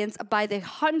audience by the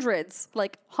hundreds,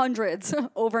 like hundreds,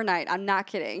 overnight. I'm not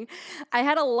kidding. I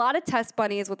had a lot of test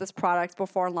bunnies with this product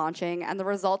before launching, and the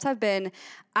results have been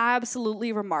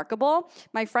absolutely remarkable.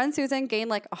 My friend Susan gained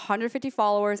like 150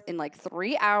 followers in like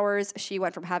 3 hours. She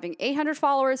went from having 800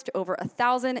 followers to over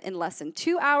 1,000 in less than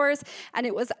 2 hours, and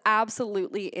it was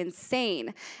absolutely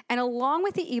insane. And along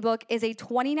with the ebook is a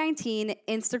 2019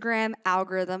 Instagram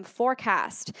algorithm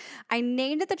forecast. I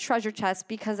named it the treasure chest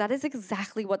because that is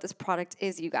exactly what this product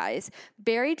is, you guys.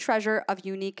 Buried treasure of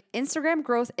unique Instagram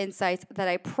growth insights that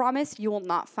I promise you will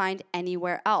not find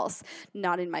anywhere else.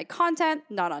 Not in my content,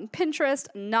 not on Pinterest,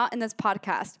 not in this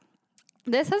podcast.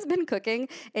 This has been cooking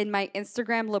in my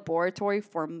Instagram laboratory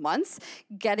for months,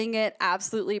 getting it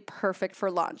absolutely perfect for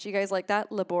launch. You guys like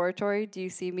that laboratory? Do you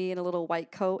see me in a little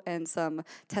white coat and some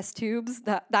test tubes?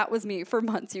 That was me for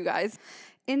months, you guys.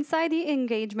 Inside the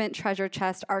engagement treasure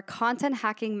chest are content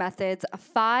hacking methods,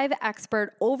 5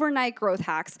 expert overnight growth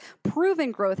hacks,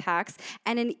 proven growth hacks,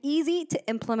 and an easy to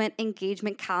implement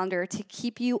engagement calendar to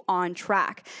keep you on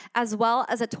track, as well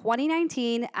as a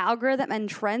 2019 algorithm and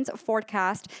trends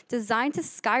forecast designed to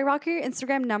skyrocket your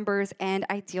Instagram numbers and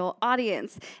ideal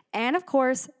audience. And of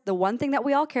course, the one thing that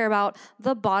we all care about,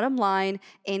 the bottom line,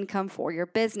 income for your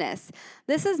business.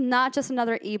 This is not just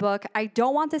another ebook. I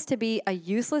don't want this to be a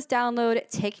useless download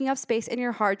taking up space in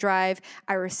your hard drive.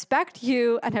 I respect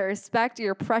you and I respect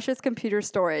your precious computer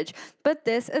storage, but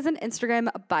this is an Instagram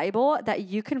Bible that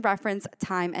you can reference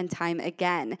time and time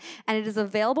again. And it is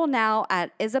available now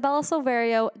at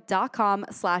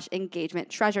isabellasilverio.com/engagement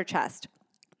treasure chest.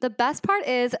 The best part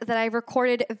is that I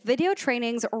recorded video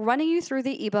trainings running you through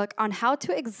the ebook on how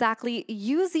to exactly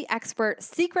use the expert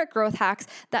secret growth hacks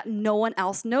that no one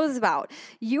else knows about.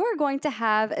 You are going to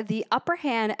have the upper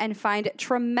hand and find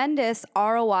tremendous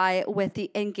ROI with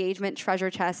the engagement treasure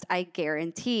chest, I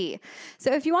guarantee.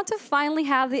 So if you want to finally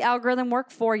have the algorithm work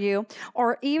for you,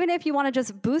 or even if you want to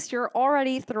just boost your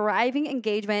already thriving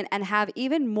engagement and have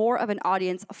even more of an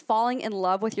audience falling in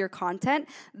love with your content,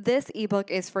 this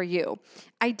ebook is for you.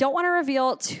 I don't want to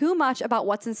reveal too much about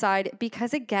what's inside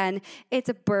because, again, it's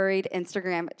a buried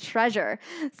Instagram treasure.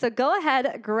 So go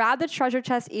ahead, grab the treasure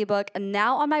chest ebook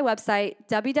now on my website,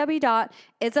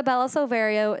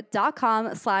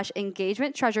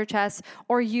 www.isabellasilverio.com/engagement treasure chest,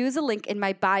 or use a link in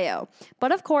my bio.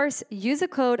 But of course, use the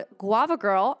code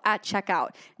GuavaGirl at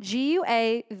checkout,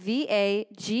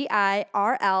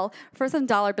 GUAVAGIRL, for some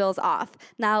dollar bills off.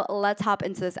 Now let's hop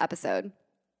into this episode.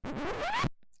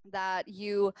 That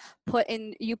you put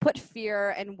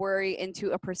fear and worry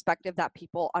into a perspective that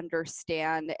people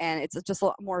understand, and it's just a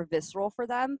lot more visceral for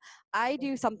them. I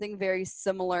do something very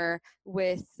similar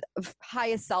with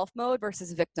highest self mode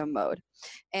versus victim mode.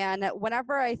 And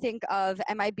whenever I think of,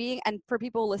 and for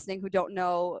people listening who don't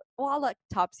know, well, I'll let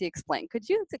Topsie explain. Could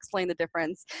you explain the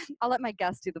difference? I'll let my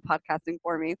guest do the podcasting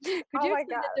for me. Could you explain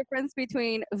the difference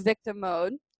between victim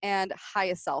mode and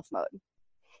highest self mode?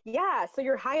 Yeah, so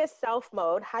your highest self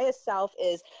mode, highest self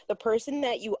is the person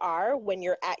that you are when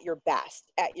you're at your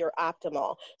best, at your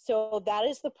optimal. So that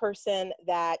is the person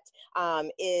that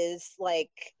is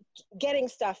like getting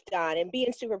stuff done and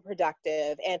being super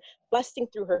productive and busting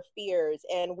through her fears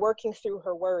and working through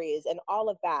her worries and all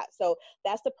of that. So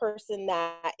that's the person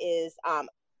that is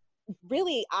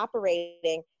really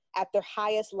operating at their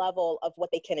highest level of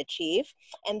what they can achieve.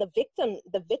 And the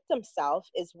victim self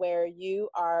is where you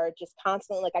are just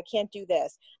constantly like, I can't do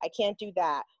this, I can't do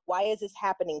that, why is this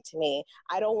happening to me,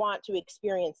 I don't want to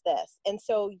experience this. And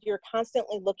so you're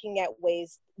constantly looking at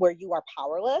ways where you are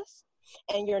powerless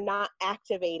and you're not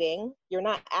activating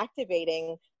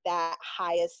that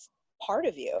highest part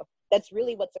of you. That's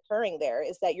really what's occurring there,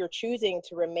 is that you're choosing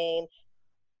to remain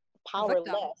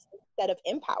powerless instead of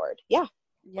empowered. Yeah.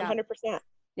 100%.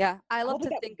 Yeah, I love to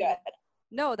think of it.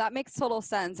 No, that makes total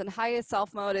sense. And highest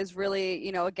self mode is really,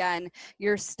 again,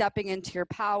 you're stepping into your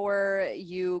power.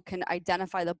 You can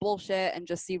identify the bullshit and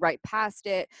just see right past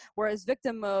it. Whereas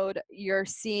victim mode, you're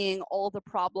seeing all the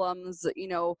problems,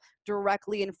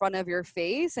 directly in front of your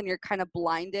face, and you're kind of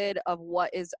blinded of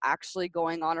what is actually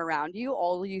going on around you.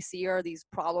 All you see are these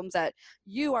problems that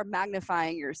you are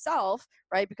magnifying yourself,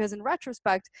 right? Because in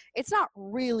retrospect, it's not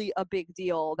really a big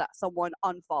deal that someone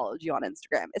unfollowed you on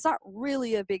Instagram. It's not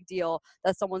really a big deal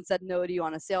that someone said no to you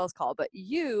on a sales call, but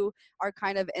you are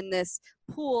kind of in this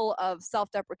pool of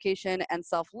self-deprecation and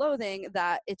self-loathing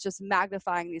that it's just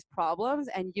magnifying these problems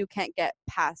and you can't get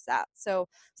past that. So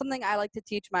something I like to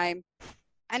teach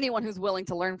anyone who's willing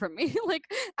to learn from me. Like,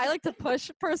 I like to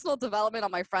push personal development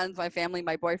on my friends, my family,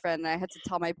 my boyfriend. And I had to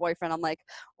tell my boyfriend, I'm like,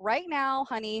 right now,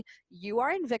 honey, you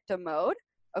are in victim mode.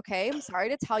 Okay, I'm sorry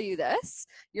to tell you this.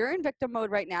 You're in victim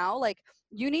mode right now. Like,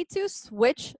 you need to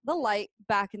switch the light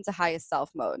back into highest self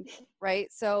mode, right?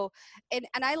 So, and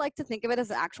I like to think of it as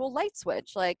an actual light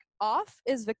switch. Like, off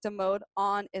is victim mode,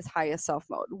 on is highest self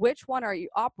mode. Which one are you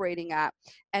operating at?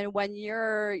 And when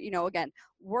you're, again,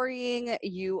 worrying,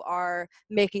 you are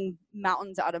making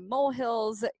mountains out of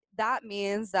molehills, that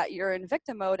means that you're in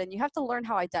victim mode and you have to learn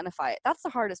how to identify it. That's the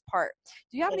hardest part.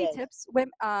 Do you have It any is. tips,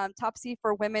 Topsy,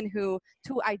 for women to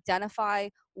identify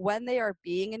when they are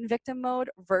being in victim mode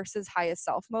versus highest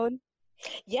self mode?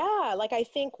 Yeah, like I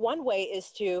think one way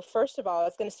is to, first of all,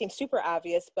 it's going to seem super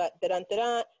obvious, but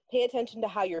pay attention to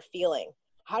how you're feeling.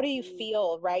 How do you Mm,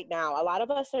 feel right now? A lot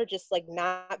of us are just like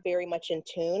not very much in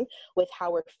tune with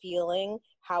how we're feeling,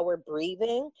 how we're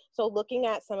breathing. So, looking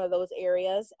at some of those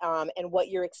areas and what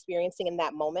you're experiencing in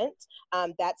that moment,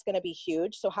 that's going to be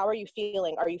huge. So, how are you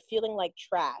feeling? Are you feeling like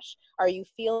trash? Are you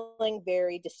feeling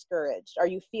very discouraged? Are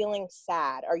you feeling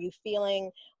sad? Are you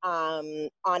feeling on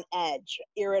edge,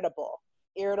 irritable?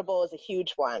 Irritable is a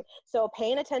huge one. So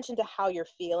paying attention to how you're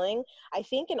feeling, I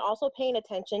think, and also paying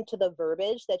attention to the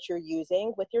verbiage that you're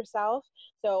using with yourself.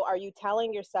 So are you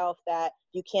telling yourself that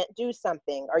you can't do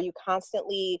something? Are you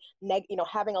constantly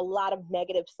having a lot of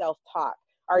negative self-talk?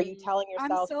 Are you mm. telling I'm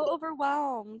yourself so that,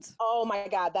 overwhelmed. oh my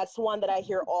God, that's one that I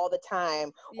hear all the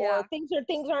time. Or Yeah. things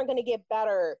aren't going to get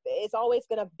better. It's always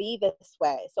going to be this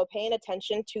way. So paying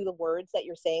attention to the words that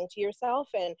you're saying to yourself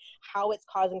and how it's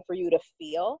causing for you to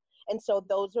feel. And so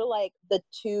those are like the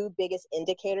two biggest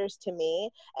indicators to me.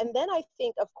 And then I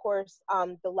think, of course,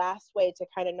 the last way to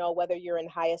kind of know whether you're in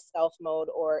highest self mode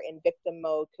or in victim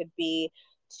mode could be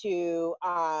to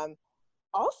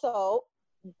also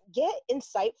get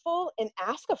insightful and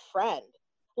ask a friend.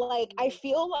 Like, I Mm,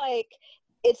 feel like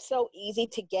it's so easy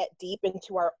to get deep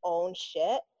into our own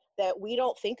shit that we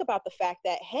don't think about the fact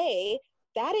that, hey,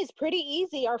 that is pretty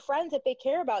easy. Our friends, if they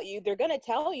care about you, they're going to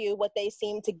tell you what they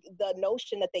seem to, the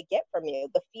notion that they get from you,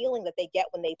 the feeling that they get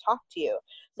when they talk to you.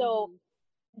 So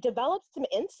mhm. develop some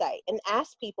insight and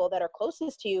ask people that are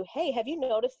closest to you, hey, have you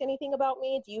noticed anything about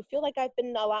me? Do you feel like I've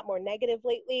been a lot more negative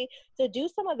lately? So do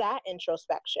some of that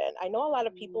introspection. I know a lot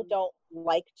of people Mm. don't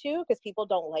like to, because people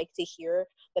don't like to hear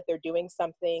that they're doing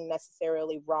something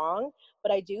necessarily wrong,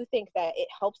 but I do think that it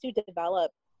helps you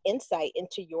develop insight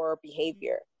into your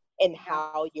behavior and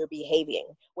Yeah. how you're behaving,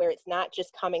 where it's not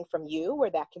just coming from you,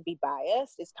 where that can be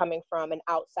biased, it's coming from an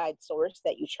outside source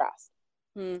that you trust.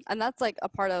 And that's like a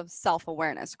part of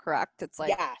self-awareness, correct? It's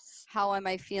like, Yes. how am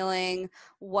I feeling?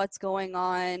 What's going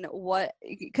on?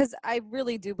 Because I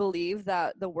really do believe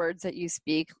that the words that you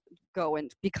speak go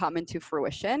and become into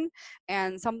fruition.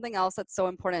 And something else that's so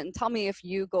important, and tell me if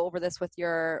you go over this with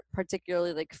your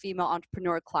particularly like female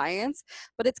entrepreneur clients,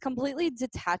 but it's completely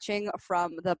detaching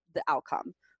from the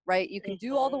outcome. Right? You can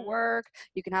do all the Mhm. work,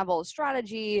 you can have all the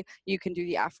strategy, you can do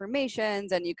the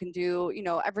affirmations, and you can do,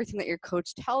 everything that your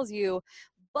coach tells you,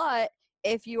 but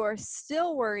if you are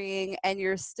still worrying and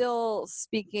you're still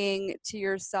speaking to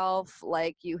yourself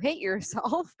like you hate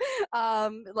yourself,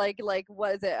 like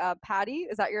what is it? Patty,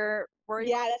 is that your worry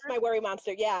Yeah, that's monster? my worry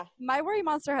monster. Yeah. My worry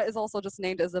monster is also just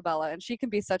named Isabella, and she can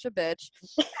be such a bitch.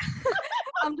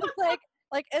 I'm just like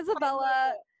I love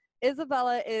Isabella. it.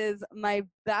 Isabella is my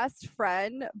best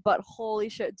friend, but holy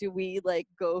shit, do we like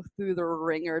go through the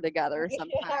ringer together Yeah,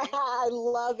 sometimes? I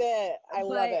love it. I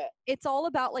love But it. it's all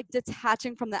about like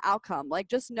detaching from the outcome, like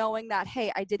just knowing that,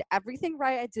 hey, I did everything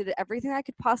right, I did everything I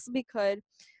could possibly could,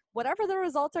 whatever the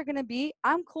results are going to be,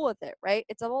 I'm cool with it, right?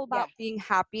 It's all about Yes. being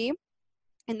happy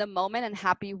in the moment and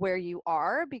happy where you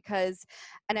are. Because,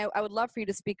 and I would love for you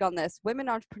to speak on this, women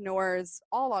entrepreneurs,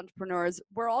 all entrepreneurs,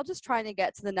 we're all just trying to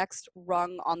get to the next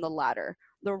rung on the ladder,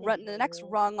 the next Hmm.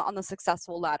 rung on the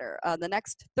successful ladder, the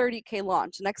next 30K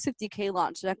launch, the next 50K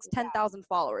launch, the next Yes. 10,000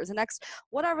 followers, the next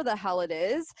whatever the hell it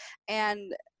is.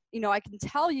 And I can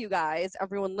tell you guys,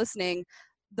 everyone listening,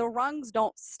 the rungs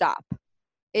don't stop.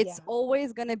 It's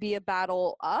always going to be a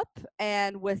battle up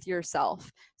and with yourself.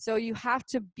 So you have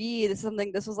to be, this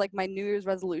was like my New Year's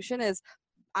resolution is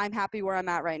I'm happy where I'm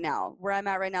at right now. Where I'm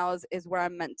at right now is where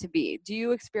I'm meant to be. Do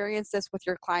you experience this with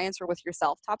your clients or with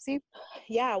yourself, Topsy?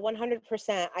 Yeah,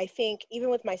 100%. I think even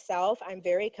with myself, I'm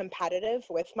very competitive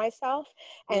with myself.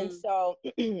 And so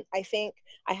I think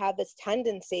I have this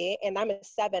tendency, and I'm a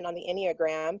 7 on the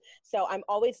Enneagram. So I'm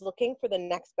always looking for the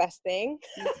next best thing.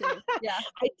 Me too. Yeah.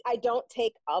 I don't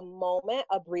take a moment,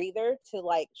 a breather to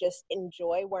like just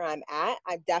enjoy where I'm at.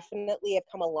 I definitely have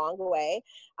come a long way.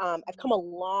 I've come a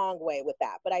long way with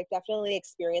that, but I've definitely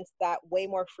experienced that way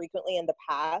more frequently in the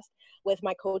past with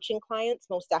my coaching clients.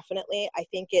 Most definitely. I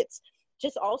think it's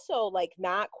just also like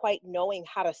not quite knowing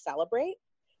how to celebrate.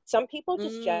 Some people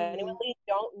just genuinely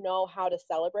don't know how to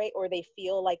celebrate, or they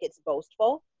feel like it's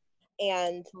boastful.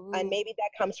 And maybe that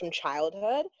comes from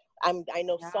childhood. I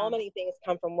know so many things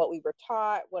come from what we were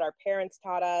taught, what our parents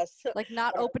taught us. Like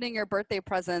not opening your birthday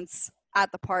presents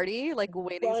at the party, like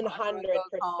waiting 100%.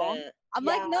 I'm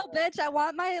like, no, bitch, I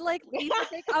want my like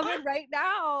birthday coming right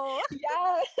now.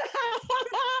 Yeah.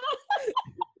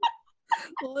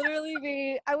 Literally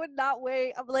me. I would not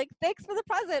wait. I'm like, thanks for the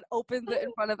present. Opens it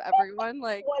in front of everyone.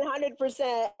 Like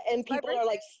 100%. And people are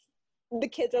like, the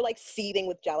kids are like seething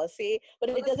with jealousy, but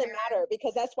it doesn't matter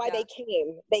because that's why they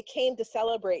came. They came to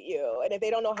celebrate you. And if they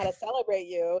don't know how to celebrate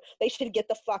you, they should get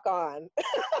the fuck on.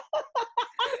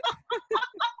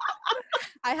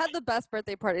 I had the best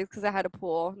birthday parties because I had a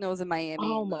pool and it was in Miami.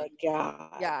 Oh my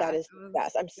God. Yeah. That is the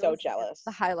best. I'm so jealous.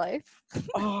 The high life.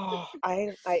 Oh,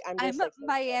 I'm just like,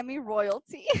 Miami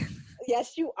royalty.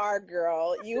 Yes, you are,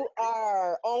 girl. You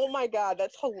are. Oh my God.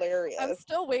 That's hilarious. I'm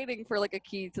still waiting for like a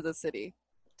key to the city.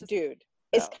 Dude,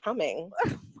 it's coming.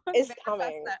 It's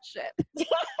coming. That shit.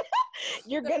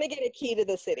 You're going to get a key to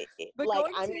the city. But like,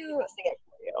 I'm manifesting it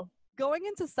for you. Going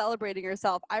into celebrating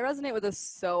yourself, I resonate with this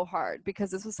so hard because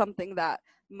this was something that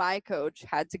my coach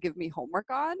had to give me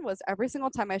homework on. Was every single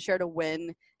time I shared a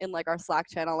win in like our Slack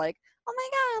channel, like, oh my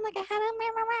God, like I had a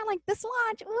like this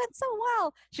watch, it went so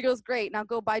well. She goes, great, now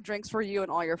go buy drinks for you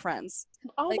and all your friends.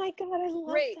 Oh like, my God, I love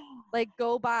great. that. Like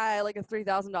go buy like a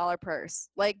 $3,000 purse.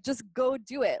 Like just go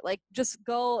do it. Like just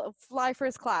go fly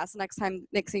first class next thing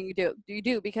you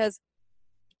do because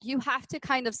you have to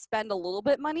kind of spend a little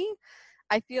bit money.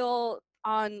 I feel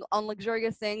on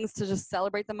luxurious things to just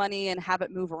celebrate the money and have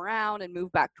it move around and move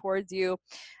back towards you.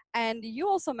 And you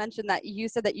also mentioned that you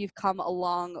said that you've come a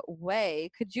long way.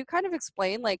 Could you kind of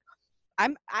explain, like,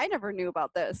 I never knew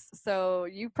about this. So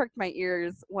you perked my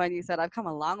ears when you said I've come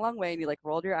a long, long way, and you like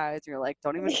rolled your eyes. And you're like,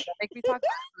 don't even make me talk.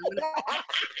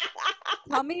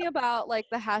 Tell me about like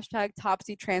the hashtag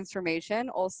Topsie transformation.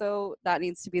 Also, that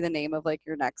needs to be the name of like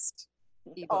your next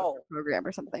ebook or program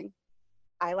or something.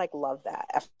 I like love that,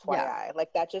 FYI. Yeah. Like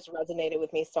that just resonated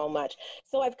with me so much.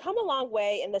 So I've come a long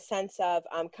way in the sense of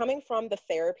coming from the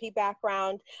therapy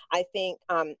background. I think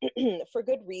for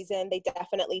good reason, they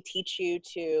definitely teach you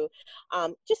to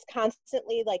just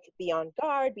constantly like be on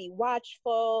guard, be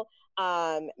watchful,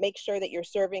 make sure that you're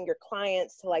serving your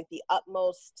clients to like the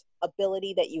utmost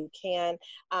ability that you can.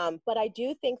 But I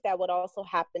do think that what also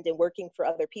happened in working for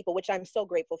other people, which I'm so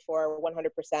grateful for,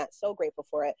 100%, so grateful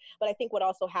for it. But I think what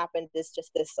also happened is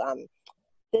just this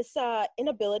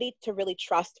inability to really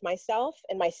trust myself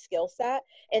and my skill set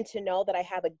and to know that I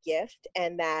have a gift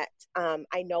and that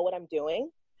I know what I'm doing.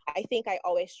 I think I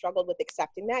always struggled with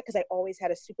accepting that because I always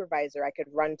had a supervisor I could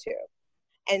run to.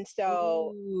 And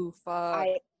so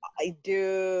I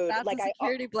do. That's like a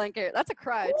security blanket. That's a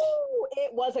crutch. Ooh,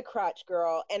 it was a crutch,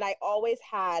 girl. And I always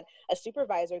had a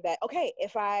supervisor that, okay,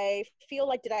 if I feel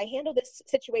like, did I handle this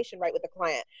situation right with the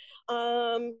client?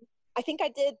 I think I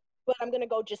did, but I'm going to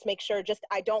go just make sure,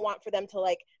 I don't want for them to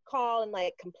like call and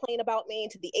like complain about me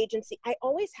to the agency. I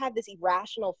always had this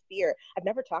irrational fear. I've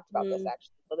never talked about this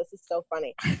actually, so this is so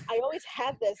funny. I always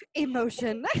had this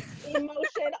emotion.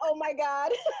 Oh my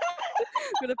God.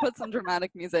 I'm going to put some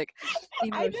dramatic music.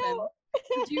 Emotion. I know.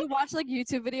 Do you watch like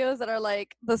YouTube videos that are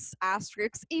like this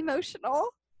asterisk emotional?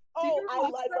 Oh, I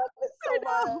love it so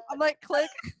much. I'm like, click.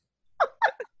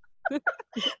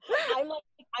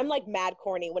 I'm like mad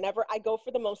corny whenever I go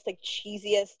for the most like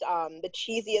cheesiest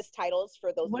titles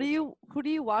for those. Who do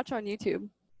you watch on YouTube?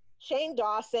 Shane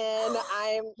Dawson.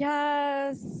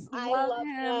 Yes. I love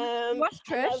him. You watch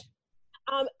Trish?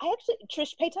 I actually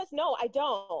Trish Paytas. No, I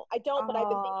don't. But I've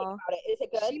been thinking about it. Is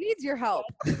it good? She needs your help.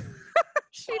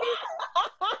 She needs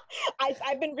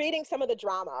I've been reading some of the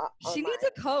drama She needs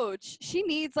online. a coach. She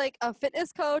needs like a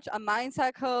fitness coach, a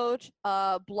mindset coach,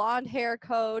 a blonde hair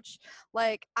coach.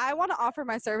 Like, I want to offer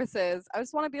my services. I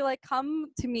just want to be like, come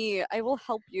to me. I will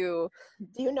help you.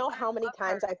 Do you know I how many love her.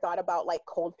 times I thought about like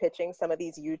cold pitching some of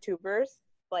these YouTubers?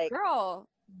 Like Girl,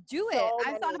 do it. so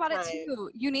I've thought many about it times. too.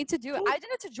 You need to do it. Dude, I did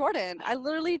it to Jordan. I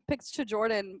literally pitched to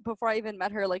Jordan before I even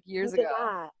met her like you years did ago.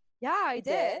 not. Yeah, I You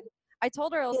did. did? I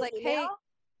told her, I was Via like, email?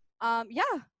 hey,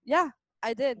 yeah, yeah,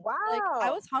 I did. Like, I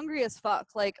Wow. was hungry as fuck.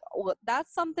 Like,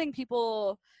 that's something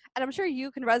people, and I'm sure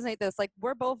you can resonate this. Like,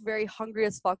 we're both very hungry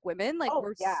as fuck women. Like, Oh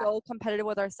we're yeah, so competitive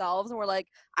with ourselves, and we're like,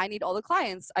 I need all the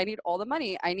clients, I need all the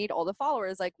money, I need all the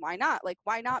followers. Like, why not? Like,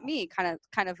 why not me? Kind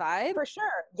of vibe. for sure.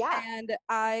 Yeah. And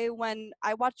when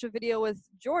I watched a video with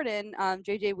Jordan,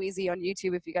 JJ Weezy on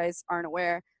YouTube, if you guys aren't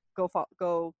aware,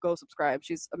 go subscribe.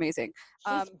 She's amazing.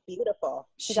 She's beautiful.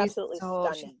 She's She's absolutely so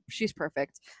stunning. she's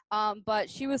perfect. But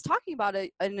she was talking about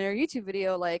it in her YouTube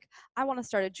video, like, I want to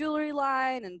start a jewelry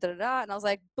line and da da da. And I was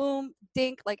like, boom,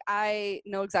 dink, like, I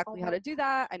know Oh exactly how my to do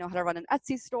that. I know how to run an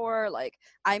Etsy store. Like,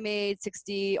 I made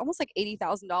almost like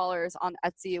 $80,000 on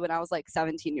Etsy when I was like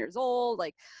 17 years old.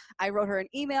 Like, I wrote her an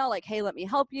email like, hey, let me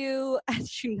help you, and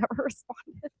she never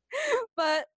responded.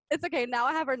 But it's okay. Now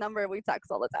I have her number. We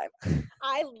text all the time.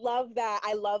 I love that.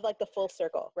 I love like the full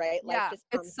circle, right? Life Yeah, just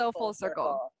comes it's so full full circle.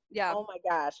 circle. Yeah. Oh my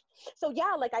gosh. So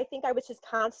yeah, like I think I was just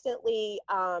constantly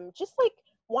just like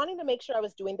wanting to make sure I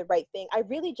was doing the right thing. I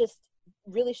really just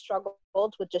really struggled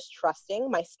with just trusting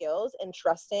my skills and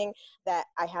trusting that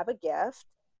I have a gift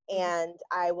Mhm. and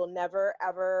I will never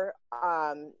ever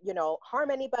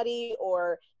harm anybody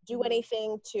or do Mhm.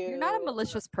 anything You're not a to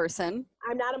malicious person.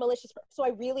 I'm not a malicious person. So I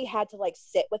really had to like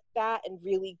sit with that and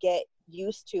really get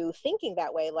used to thinking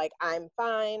that way. Like, I'm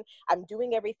fine. I'm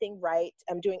doing everything right.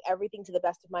 I'm doing everything to the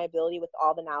best of my ability with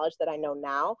all the knowledge that I know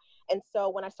now. And so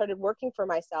when I started working for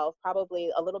myself, probably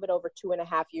a little bit over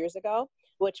 2.5 years ago,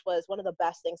 which was one of the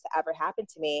best things to ever happen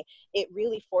to me, it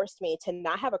really forced me to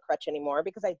not have a crutch anymore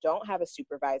because I don't have a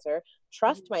supervisor,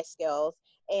 trust Mhm. my skills,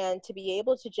 and to be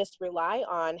able to just rely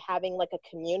on having like a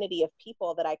community of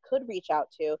people that I could reach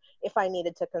out to if I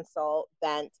needed to consult,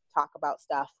 vent, talk about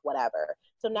stuff, whatever.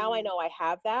 So now I Mhm. know I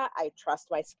have that. I trust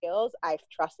my skills. I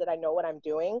trust that I know what I'm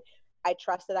doing. I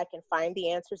trust that I can find the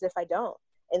answers if I don't.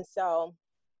 And so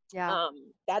Yeah.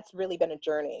 that's really been a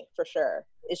journey for sure.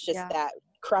 It's just Yeah. that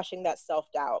crushing that self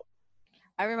doubt.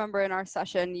 I remember in our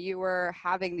session, you were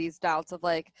having these doubts of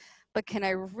like, but can I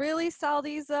really sell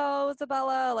these though,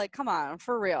 Isabella? Like, come on,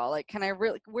 for real. Like, can I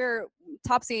really? We're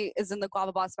Topsy is in the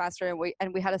Guava Boss Master,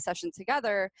 and we had a session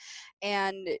together,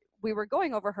 and we were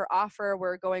going over her offer, we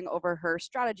are going over her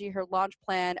strategy, her launch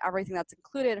plan, everything that's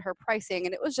included, her pricing,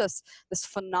 and it was just this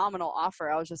phenomenal offer.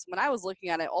 When I was looking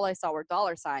at it, all I saw were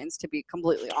dollar signs, to be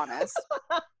completely honest.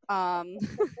 um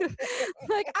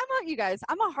like, I'm not you guys,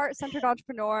 I'm a heart-centered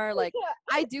entrepreneur. Like,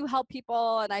 I do help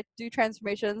people and I do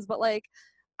transformations, but like,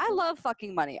 I love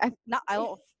fucking money. I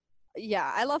don't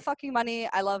Yeah, I love fucking money.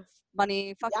 I love money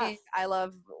Yes. fucking. I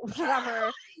love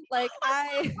whatever. Like,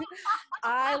 I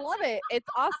I love it. It's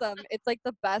awesome. It's like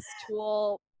the best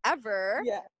tool ever.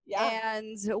 Yeah. Yeah.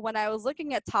 And when I was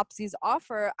looking at Topsy's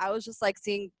offer, I was just like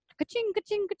seeing ka-ching,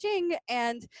 ka-ching, ka-ching,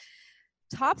 and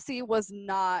Topsy was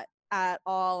not at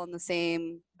all on the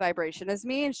same vibration as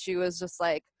me. And she was just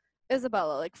like,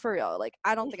 Isabella, like, for real, like,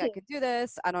 I don't think I could do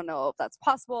this. I don't know if that's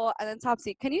possible. And then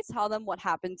Topsy, can you tell them what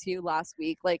happened to you last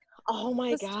week? Like, Oh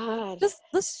my just God.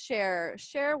 just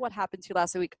share what happened to you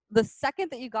last week. The second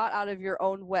that you got out of your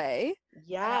own way. And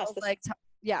I Yes. was like,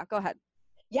 yeah, go ahead.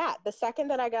 Yeah, the second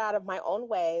that I got out of my own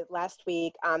way last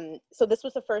week, so this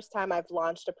was the first time I've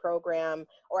launched a program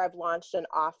or I've launched an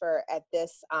offer at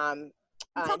this And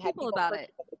tell and had people people about purchase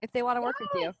it it. if they want to work with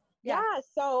Yes, you. Yeah. yeah.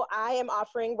 So I am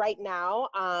offering right now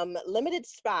limited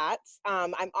spots.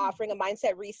 I'm offering a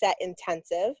mindset reset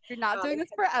intensive. You're not doing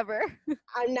It's this forever.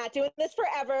 I'm not doing this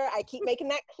forever. I keep making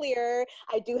that clear.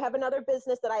 I do have another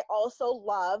business that I also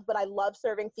love, but I love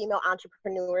serving female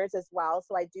entrepreneurs as well.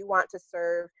 So I do want to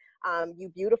serve you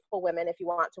beautiful women if you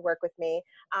want to work with me.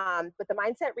 But the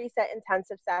Mindset Reset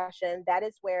Intensive session, that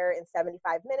is where in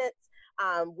 75 minutes,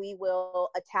 we will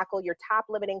tackle your top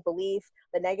limiting belief,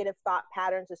 the negative thought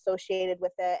patterns associated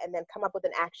with it, and then come up with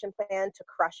an action plan to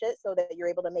crush it so that you're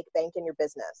able to make bank in your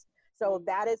business. So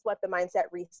that is what the Mindset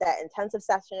Reset Intensive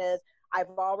session is. I've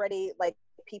already, like,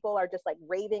 people are just like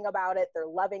raving about it. They're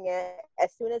loving it.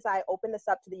 As soon as I opened this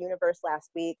up to the universe last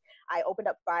week, I opened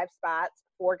up 5 spots,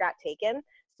 4 got taken.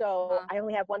 So Uh-huh. I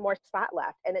only have 1 more spot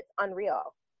left and it's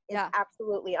unreal. It's Yeah.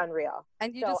 absolutely unreal.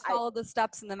 And you So just I followed the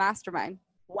steps in the mastermind.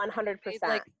 You made 100%.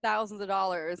 like thousands of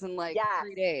dollars in like Yes.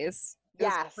 3 days. It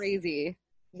was Yes. crazy.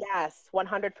 Yes,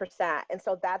 100%. And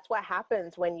so that's what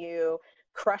happens when you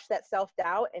crush that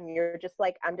self-doubt and you're just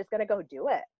like, I'm just going to go do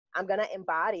it. I'm going to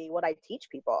embody what I teach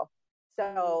people.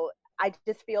 Mm. So I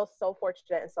just feel so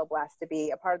fortunate and so blessed to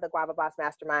be a part of the Guava Boss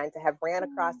Mastermind, to have ran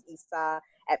across Mm. Issa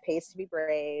at Pace to Be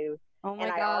Brave. Oh And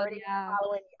my God, yeah.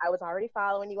 I was already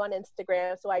following you on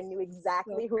Instagram. So I knew So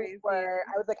exactly who you crazy. were.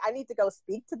 I was like, I need to go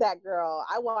speak to that girl.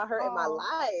 I want her in my Oh.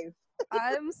 life.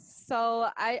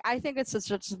 I think it's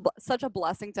just such a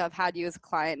blessing to have had you as a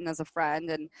client and as a friend,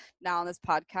 and now on this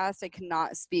podcast I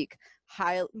cannot speak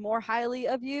more highly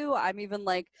of you. I'm even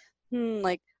like,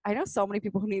 like I know so many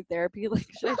people who need therapy. Like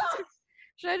should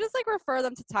I just like refer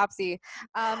them to Topsy?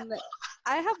 Um,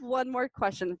 I have one more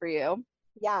question for you.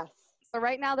 Yes. So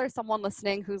right now there's someone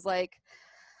listening who's like,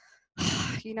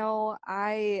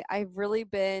 I've really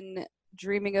been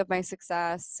dreaming of my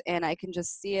success and I can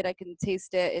just see it, I can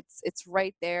taste it. It's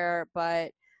right there,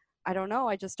 but I don't know.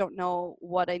 I just don't know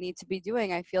what I need to be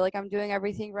doing. I feel like I'm doing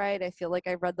everything right. I feel like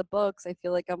I read the books. I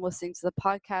feel like I'm listening to the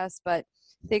podcast, but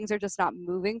things are just not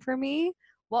moving for me.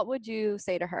 What would you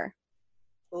say to her?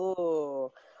 Ooh,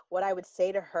 what I would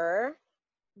say to her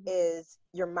Mhm. is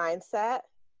your mindset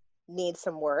needs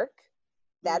some work.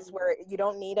 That's Mm. where you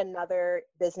don't need another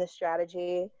business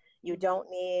strategy. You Mhm. don't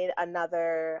need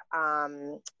another,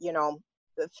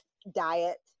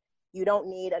 diet. You don't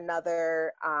need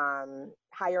another,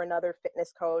 hire another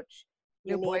fitness coach.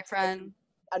 You New need to get boyfriend.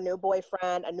 a new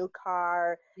boyfriend, a new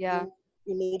car. Yeah.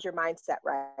 You need your mindset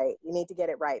right. You need to get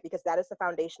it right, because that is the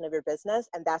foundation of your business,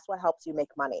 and that's what helps you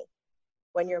make money.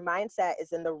 When your mindset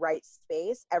is in the right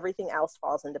space, everything else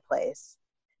falls into place.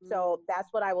 Mm. So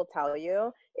that's what I will tell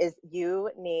you, is you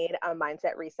need a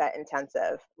mindset reset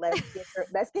intensive. Let's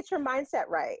get your mindset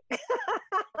right.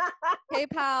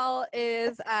 PayPal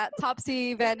is at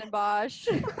Topsy Vandenbosch.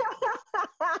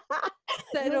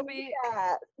 So You it'll need be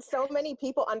that. So many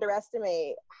people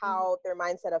underestimate Mhm. how their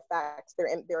mindset affects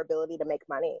their ability to make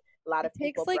money. A lot It of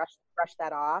takes people like brush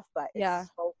that off, but yeah,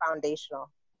 it's so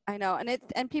foundational. I know.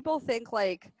 And people think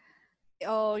like,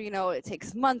 oh, it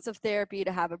takes months of therapy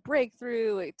to have a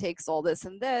breakthrough. It takes all this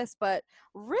and this, but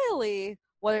really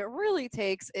what it really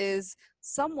takes is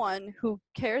someone who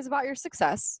cares about your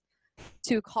success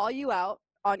to call you out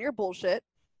on your bullshit,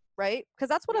 right? Because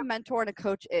that's what a Yep. mentor and a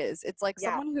coach is. It's like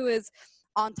Yes. someone who is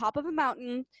on top of a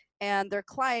mountain and their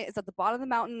client is at the bottom of the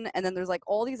mountain, and then there's like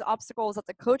all these obstacles that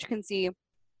the coach can see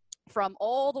from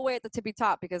all the way at the tippy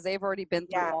top because they've already been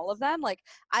through Yes. all of them. Like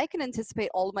I can anticipate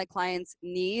all of my clients'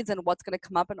 needs and what's going to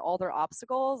come up and all their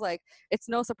obstacles. Like it's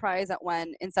no surprise that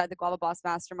when inside the Guava Boss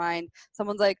Mastermind,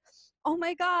 someone's like, "Oh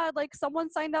my God! Like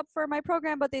someone signed up for my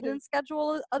program, but they didn't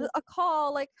schedule a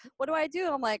call. Like what do I do?"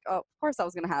 And I'm like, "Oh, of course that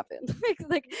was going to happen."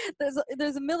 like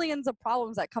there's millions of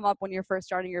problems that come up when you're first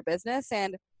starting your business,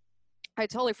 and I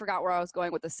totally forgot where I was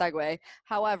going with the segue.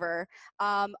 However,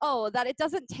 that it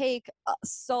doesn't take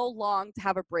so long to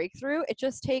have a breakthrough. It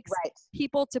just takes Right.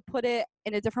 people to put it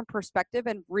in a different perspective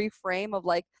and reframe of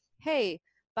like, hey,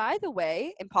 by the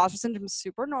way, imposter syndrome is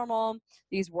super normal.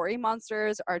 These worry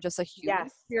monsters are just a human Yes.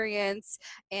 experience,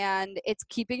 and it's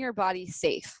keeping your body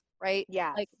safe, right?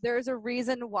 Yes. Like, there's a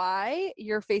reason why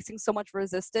you're facing so much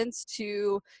resistance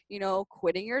to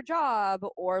quitting your job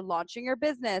or launching your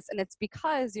business. And it's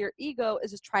because your ego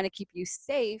is just trying to keep you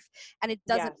safe and it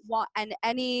doesn't Yes. want, and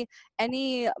any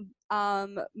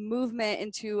movement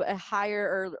into a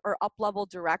higher or up level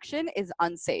direction is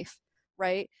unsafe,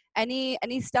 right? Any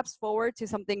steps forward to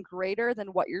something greater than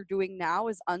what you're doing now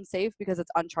is unsafe because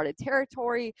it's uncharted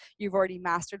territory. You've already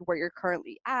mastered where you're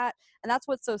currently at. And that's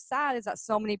what's so sad, is that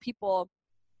so many people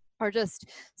are just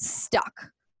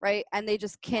stuck, right? And they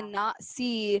just Yeah. cannot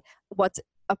see what's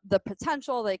the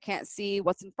potential. They can't see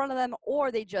what's in front of them,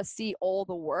 or they just see all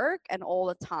the work and all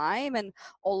the time and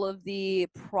all of the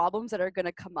problems that are going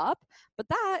to come up. But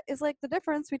that is like the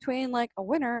difference between like a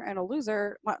winner and a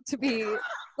loser. Not to be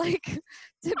like,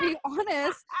 to be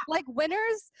honest, like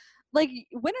winners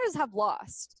have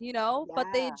lost, but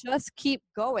they Yeah. just keep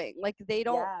going. Like they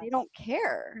Yes. don't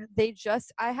care.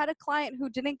 I had a client who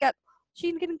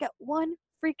she didn't get one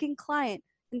freaking client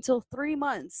until 3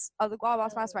 months of the Guava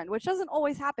Mastermind, which doesn't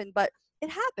always happen, but it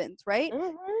happens, right?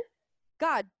 Mm-hmm.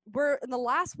 God, we're in the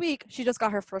last week, she just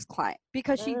got her first client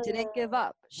because she didn't give Mm.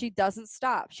 up. She doesn't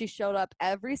stop. She showed up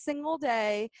every single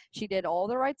day. She did all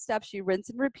the right steps. She rinsed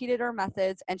and repeated her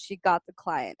methods and she got the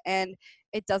client. And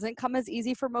it doesn't come as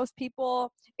easy for most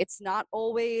people. It's not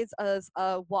always as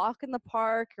a walk in the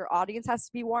park. Your audience has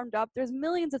to be warmed up. There's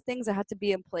millions of things that have to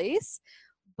be in place.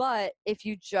 But if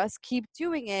you just keep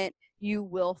doing it, you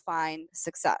will find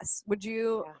success. Would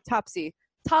you, Yeah. Topsy,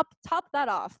 top that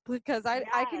off, because I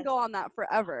can Yes. go on that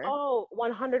forever. Oh,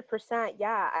 100%.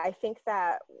 Yeah. I think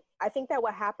that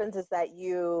what happens is that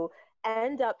you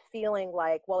end up feeling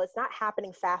like, well, it's not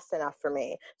happening fast enough for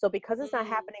me. So because it's not Mm.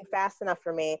 happening fast enough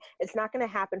for me, it's not going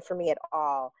to happen for me at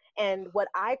all. And what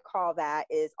I call that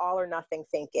is all or nothing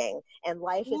thinking. And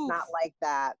life is Oof. not like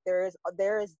that.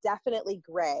 There is definitely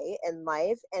gray in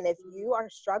life. And if you are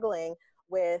struggling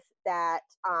with that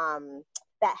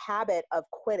habit of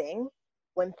quitting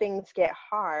when things get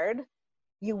hard,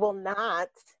 you will not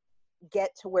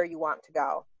get to where you want to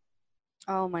go.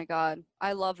 Oh my God.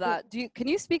 I love that. Can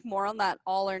you speak more on that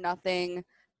all or nothing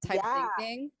type Yeah,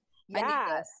 thinking? I need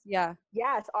yeah, this. Yeah.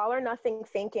 yes. All or nothing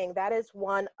thinking. That is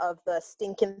one of the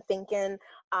stinking thinking,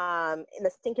 in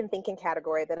the stinking thinking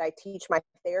category that I teach my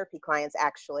therapy clients.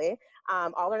 Actually,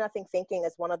 all or nothing thinking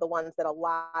is one of the ones that a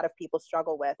lot of people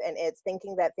struggle with, and it's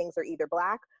thinking that things are either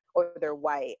black or they're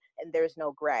white, and there's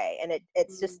no gray, and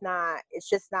it's Mm. just not. It's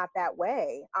just not that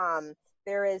way.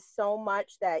 There is so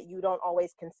much that you don't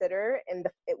always consider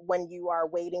when you are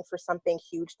waiting for something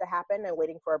huge to happen and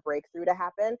waiting for a breakthrough to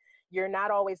happen. You're not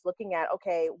always looking at,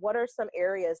 okay, what are some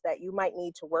areas that you might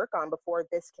need to work on before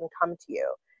this can come to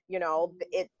you.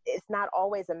 It's not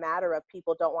always a matter of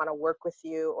people don't want to work with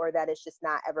you, or that it's just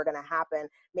not ever going to happen.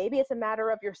 Maybe it's a matter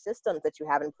of your systems that you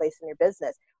have in place in your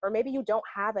business, or maybe you don't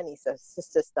have any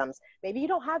systems. Maybe you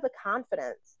don't have the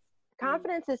confidence. Mm.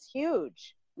 Confidence is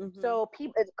huge. Mm-hmm. So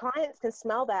clients can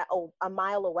smell that a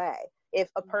mile away. If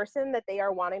a person that they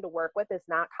are wanting to work with is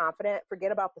not confident,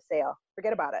 forget about the sale.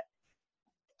 Forget about it.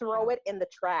 Yeah. Throw it in the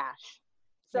trash.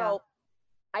 Yeah. So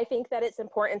I think that it's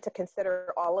important to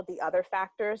consider all of the other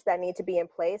factors that need to be in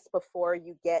place before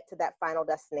you get to that final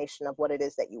destination of what it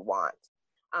is that you want.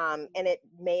 And it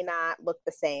may not look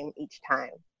the same each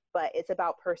time, but it's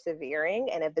about persevering.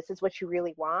 And if this is what you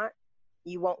really want,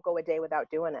 you won't go a day without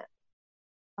doing it.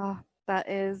 Oh, that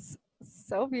is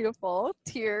so beautiful.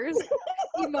 Tears,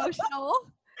 emotional,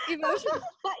 emotional.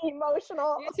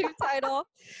 Emotional. YouTube title.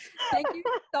 Thank you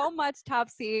so much,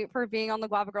 Topsy, for being on the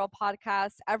Guava Girl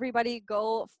podcast. Everybody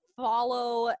go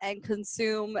follow and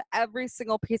consume every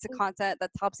single piece of content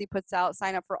that Topsy puts out.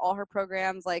 Sign up for all her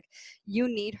programs. Like, you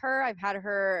need her. I've had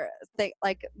her,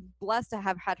 blessed to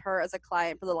have had her as a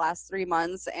client for the last 3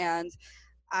 months, and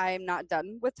I'm not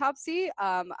done with Topsy.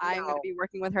 I'm going to No. be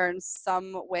working with her in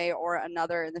some way or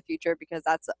another in the future, because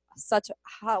that's such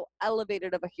how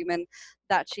elevated of a human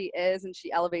that she is, and she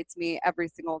elevates me every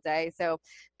single day. So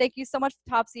thank you so much,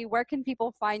 Topsy. Where can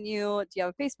people find you? Do you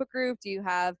have a Facebook group? Do you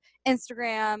have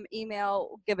Instagram,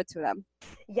 email? Give it to them.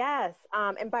 Yes.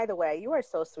 And by the way, you are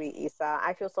so sweet, Issa.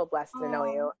 I feel so blessed to know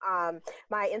Oh, you.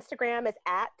 My Instagram is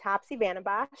at Topsie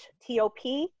Vandenbosch,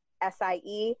 TOPSIE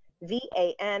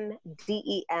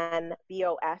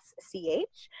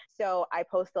VANDENBOSCH. So I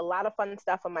post a lot of fun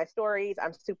stuff on my stories.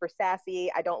 I'm super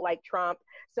sassy. I don't like Trump.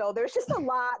 So there's just a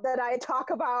lot that I talk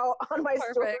about on my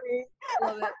perfect. stories.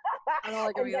 Love it. I don't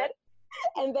like him and either. then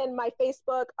and then my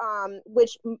Facebook,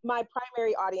 which my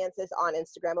primary audience is on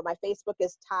Instagram, but my Facebook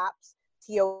is Tops,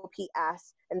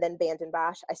 TOPS, and then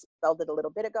Vandenbosch. I spelled it a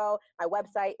little bit ago. My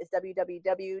website is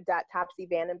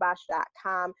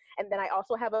www.topsyvandenbosch.com. And then I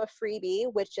also have a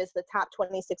freebie, which is the top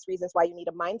 26 reasons why you need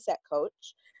a mindset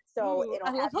coach. So Ooh, it'll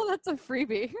I love have you. how that's a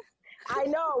freebie. I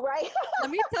know, right? Let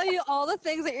me tell you all the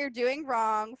things that you're doing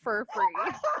wrong for free.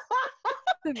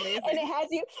 It's and amazing.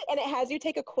 it has you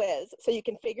take a quiz so you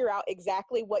can figure out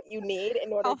exactly what you need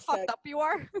in order How to. fucked up you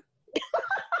are.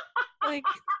 Like,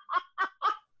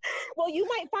 Well, you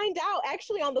might find out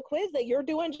actually on the quiz that you're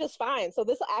doing just fine. So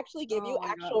this will actually give you oh my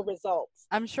God. actual results.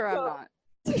 I'm sure I'm So not.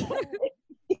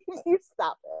 you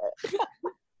stop it.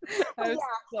 I But have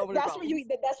yeah, so many that's where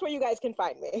problems. you guys can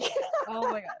find me. Oh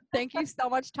my God. Thank you so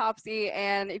much, Topsy.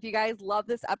 And if you guys love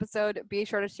this episode, be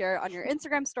sure to share it on your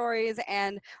Instagram stories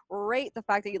and rate the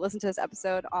fact that you listened to this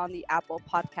episode on the Apple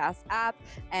Podcast app.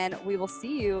 And we will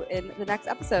see you in the next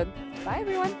episode. Bye,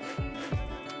 everyone.